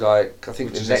literally, like, I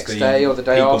think the next day or the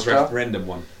day People's after. referendum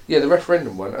one. Yeah, the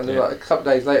referendum one, and then Yeah. like a couple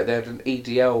of days later, they had an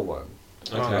EDL one.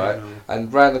 Okay. Right?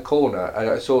 And round the corner, and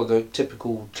I saw the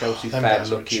typical Chelsea them fan guys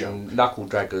were looking knuckle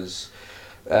draggers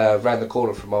round the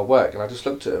corner from my work, and I just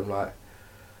looked at them like,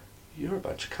 "You're a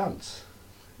bunch of cunts.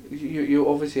 You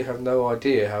obviously have no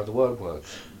idea how the world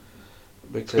works."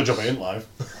 Because Good job I ain't live.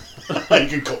 You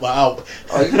can cut that out.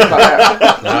 Oh, you can cut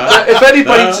that out. If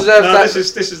anybody deserves that,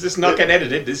 This is not getting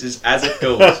edited. This is as it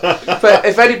goes. but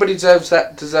if anybody deserves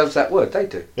that word, they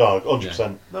do. Oh,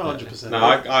 100%. No, 100%. No,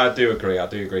 I do agree.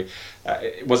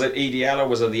 Was it EDL or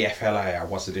was it the FLA? Or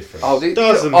what's the difference?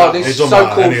 Doesn't matter. It This doesn't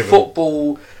matter, any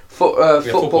so-called of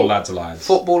them. Football Lads Alliance.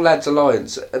 Football Lads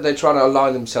Alliance, and they're trying to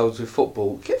align themselves with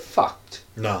football. Get fucked.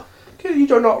 No. You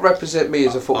do not represent me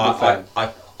as a football fan.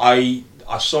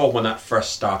 I saw when that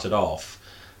first started off,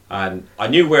 and I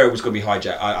knew where it was going to be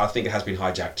hijacked. I think it has been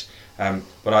hijacked,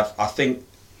 but I think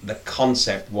the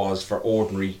concept was for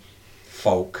ordinary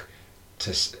folk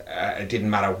to. It didn't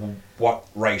matter what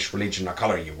race, religion, or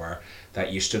colour you were,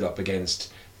 that you stood up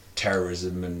against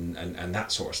terrorism and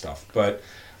that sort of stuff. But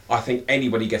I think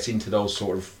anybody gets into those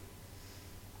sort of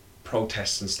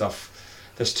protests and stuff.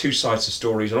 There's two sides to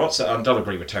stories. I don't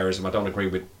agree with terrorism. I don't agree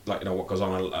with what goes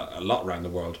on a lot around the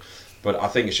world. But I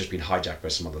think it's just been hijacked by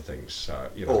some other things.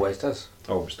 Always does.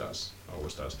 Always does.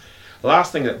 The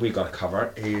last thing that we've got to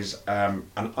cover is an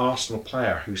Arsenal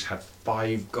player who's had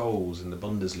 5 goals in the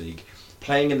Bundesliga.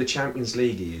 Playing in the Champions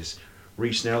League, he is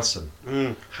Reiss Nelson.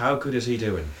 How good is he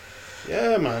doing?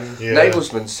 Yeah, man. Yeah.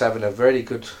 Nagelsmann's having a very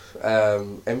good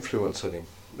influence on him.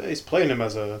 He's playing him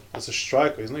as a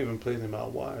striker. He's not even playing him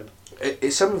out wide.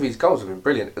 Some of his goals have been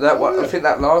brilliant. That one, I think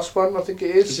that last one, I think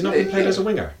it is. Has he not been playing as a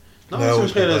winger? No, he's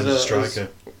he's playing as a striker.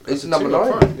 It's a number two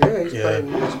up 9. front. Yeah, he's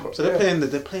playing. So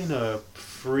they're playing a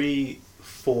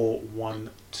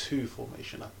 3-4-1-2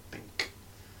 formation, I think,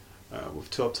 with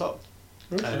 2 up top,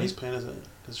 and he's playing as a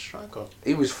striker.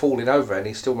 He was falling over, and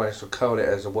he still managed to curl it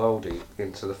as a worldie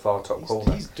into the far top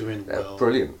corner. He's doing well.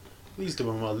 Brilliant. He's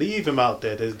doing well. Leave him out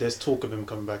there. There's talk of him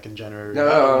coming back in January.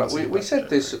 No, we said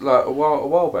this like a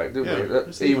while back, didn't we?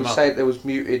 That he was saying there was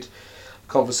muted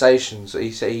conversations.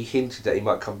 He said he hinted that he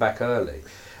might come back early.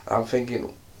 I'm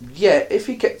thinking, yeah, if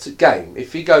he gets a game,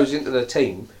 if he goes into the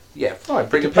team, yeah, fine,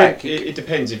 bring him back. It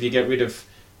depends. If you get rid of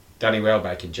Danny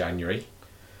Welbeck in January,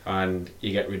 and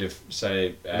you get rid of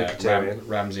say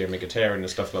Ramsey or Mkhitaryan and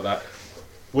stuff like that.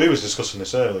 We was discussing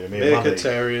this earlier. Me and Manny.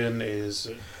 Mkhitaryan is.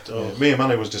 Me and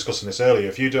Manny was discussing this earlier.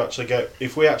 If we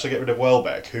actually get rid of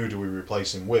Welbeck, who do we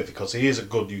replace him with? Because he is a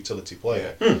good utility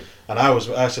player. And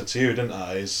I said to you, didn't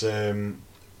I? Is the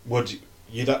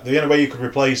only way you could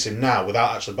replace him now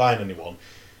without actually buying anyone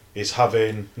is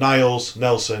having Niles,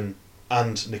 Nelson,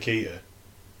 and Nketiah,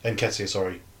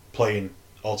 playing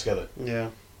all together.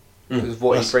 Yeah. Because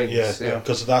what he brings. Yeah,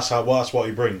 because that's what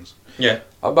he brings. Yeah.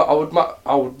 But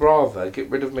I would rather get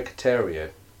rid of Mkhitaryan.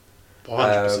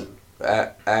 100%.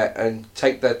 And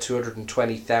take that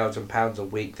 £220,000 a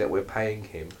week that we're paying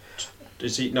him.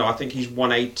 Is he? No, I think he's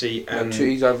 180 and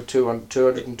he's over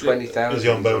 220,000. Is he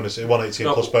on bonus? 180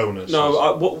 plus bonus.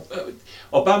 No,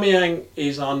 Aubameyang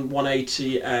is on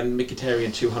 180 and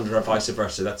Mkhitaryan 200 or vice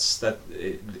versa. It's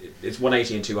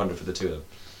 180 and 200 for the two of them.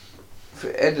 At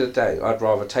the end of the day, I'd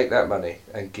rather take that money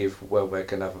and give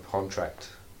Welbeck another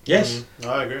contract. Yes,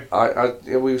 I agree.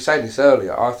 We were saying this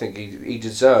earlier. I think he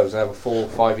deserves another 4 or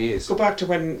 5 years. Go back to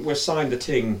when we signed the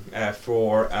thing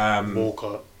for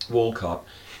Walcott.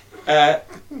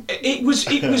 It was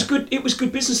good. It was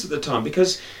good business at the time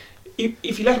because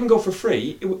if you let him go for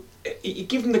free, you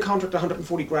give him the contract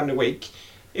 140 grand a week.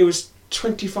 It was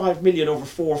 25 million over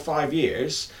 4 or 5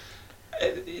 years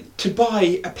to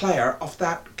buy a player of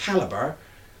that calibre.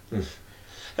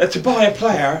 To buy a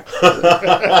player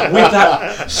with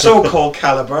that so-called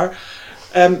calibre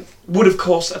would have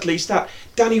cost at least that.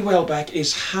 Danny Welbeck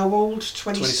is how old?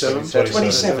 27.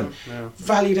 27. Yeah.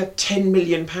 Valued at £10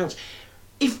 million.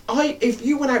 If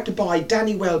you went out to buy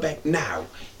Danny Welbeck now,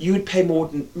 you would pay more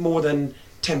than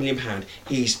 £10 million.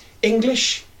 He's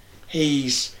English.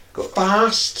 He's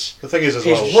fast. The thing is, as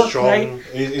He's well, work rate.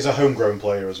 he's a homegrown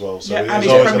player as well, so Yeah, and he's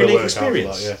he's always Premier going to League work out for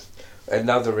experience. that.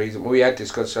 Another reason, we had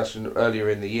this discussion earlier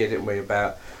in the year, didn't we,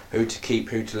 about who to keep,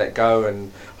 who to let go,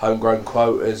 and homegrown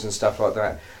quotas and stuff like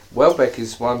that. Welbeck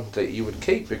is one that you would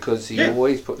keep because he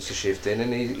always puts a shift in,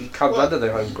 and he comes under the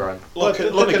homegrown. Look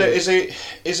at it.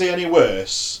 Is he any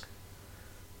worse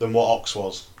than what Ox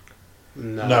was?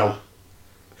 No.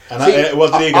 And See,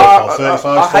 what did he go for? 35,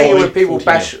 I 40? hate it when people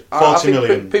bash. 40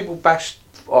 million. People bash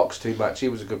Ox too much. He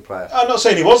was a good player. I'm not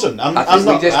saying he wasn't. I'm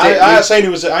not saying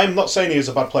he was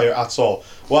a bad player at all.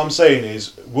 What I'm saying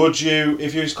is, would you,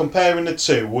 if you was comparing the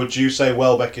two, would you say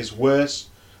Welbeck is worse,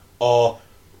 or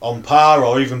on par,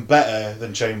 or even better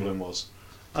than Chamberlain was?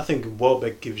 I think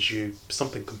Welbeck gives you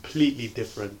something completely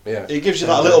different. Yeah, It gives you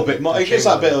that little bit more. It gives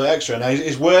that bit of extra. Now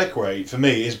his work rate for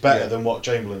me is better than what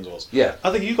Chamberlain's was. yeah.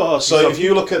 I think you got to ask So yourself- if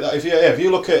you look at that, if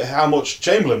you look at how much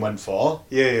Chamberlain went for,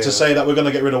 to say that we're going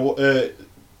to get rid of,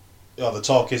 the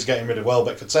talk is getting rid of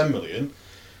Welbeck for 10 million,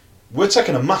 we're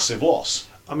taking a massive loss.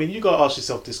 I mean, you got to ask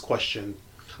yourself this question: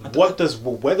 where does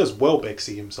Welbeck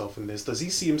see himself in this? Does he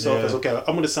see himself as, okay, I'm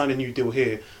going to sign a new deal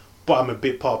here, but I'm a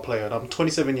bit part player, and I'm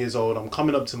 27 years old, I'm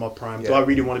coming up to my prime. Do I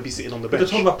really want to be sitting on the But bench?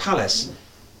 they're talking about Palace.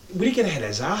 Will he get ahead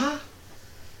of Zaha?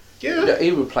 Yeah.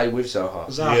 He would play with Zaha.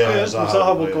 Zaha. Yeah.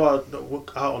 Zaha would go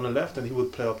out on the left, and he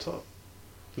would play up top.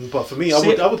 But for me,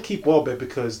 I would keep Welbeck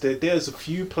because there's a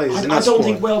few players. I in don't that squad.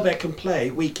 think Welbeck can play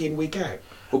week in, week out.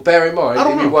 Well, bear in mind, I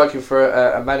don't he'd be know. working for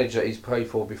a manager he's played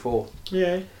for before.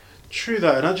 Yeah. True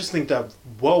that, and I just think that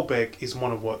Welbeck is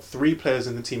one of 3 players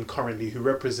in the team currently who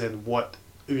represent what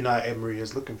Unai Emery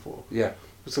is looking for. Yeah.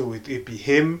 So it'd be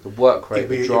him, The work rate,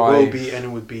 the it drive.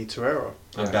 will be Torreira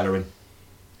And Bellerin.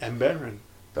 and Bellerin.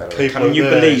 Can you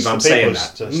believe I'm saying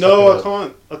that? No,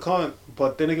 I can't.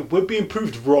 But then again, we're being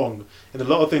proved wrong in a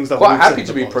lot of things that Quite we've happy said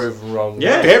to in be the past. proven wrong.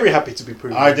 Yeah. Very happy to be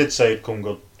proven. I did say it'd come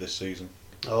good this season.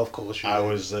 Oh, of course. I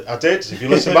did. If you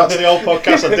listen back to the old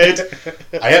podcast, I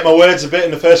did. I ate my words a bit in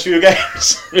the first few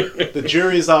games. The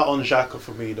jury's out on Xhaka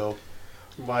for me, though.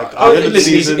 Like,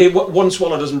 Listen, one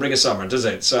swallow doesn't bring a summer, does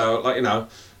it? So,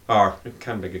 or it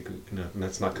can bring a good. No,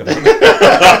 that's not good.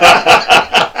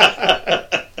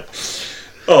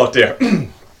 Oh dear.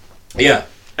 Yeah.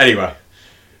 Anyway,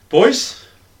 boys,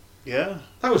 yeah.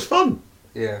 that was fun.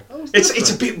 Yeah.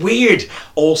 It's a bit weird,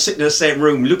 all sitting in the same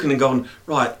room, looking and going,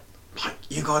 right, Mike,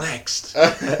 you go next.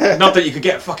 Not that you could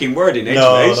get a fucking word in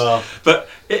edgeways, No. but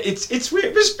it's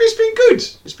weird. It's been good.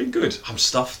 It's been good. I'm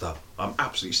stuffed though. I'm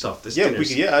absolutely stuffed. This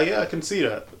dinner's- I can see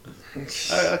that.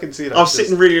 I can see that. I'm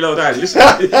sitting really low down. Listen,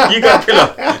 you got a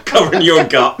pillow covering your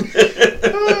gut.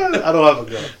 I don't have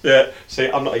a gun. Yeah. See,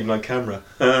 I'm not even on camera.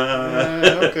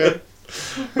 Okay.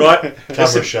 Right.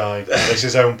 Camera shy. It's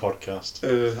his own podcast.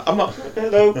 I'm not.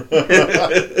 Hello.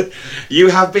 You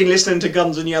have been listening to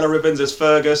Guns and Yellow Ribbons. It's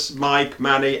Fergus, Mike,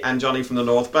 Manny, and Johnny from the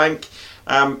North Bank.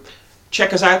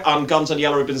 Check us out on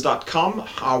gunsandyellowribbons.com,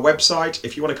 our website.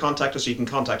 If you want to contact us, you can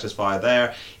contact us via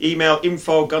there. Email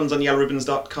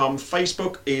info@gunsandyellowribbons.com.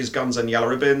 Facebook is Guns and Yellow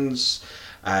Ribbons.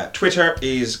 Twitter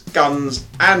is Guns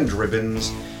and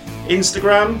Ribbons.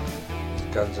 Instagram,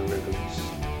 Guns and Ribbons.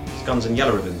 it's Guns and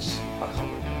Yellow Ribbons. I can't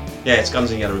remember. Yeah, it's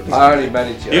Guns and Yellow Ribbons. I only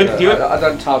manage it. You- I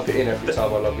don't type it in every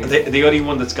time I log in. The only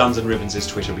one that's Guns and Ribbons is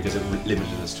Twitter because it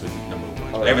limited us to a number of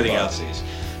words. Oh, Everything right. else is.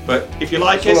 But if you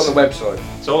like It's us, all on the website.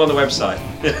 it's all on the website.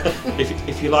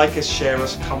 if you like us, share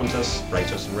us, comment us,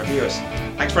 rate us, and review us.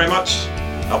 Thanks very much.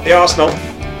 Up the Arsenal.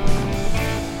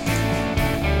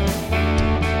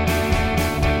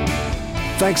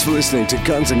 Thanks for listening to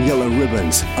Guns and Yellow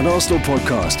Ribbons, an Arsenal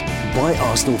podcast by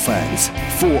Arsenal fans,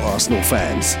 for Arsenal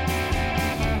fans.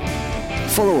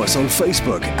 Follow us on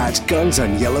Facebook at Guns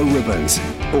and Yellow Ribbons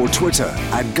or Twitter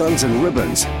at Guns and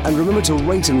Ribbons, and remember to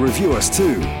rate and review us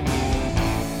too.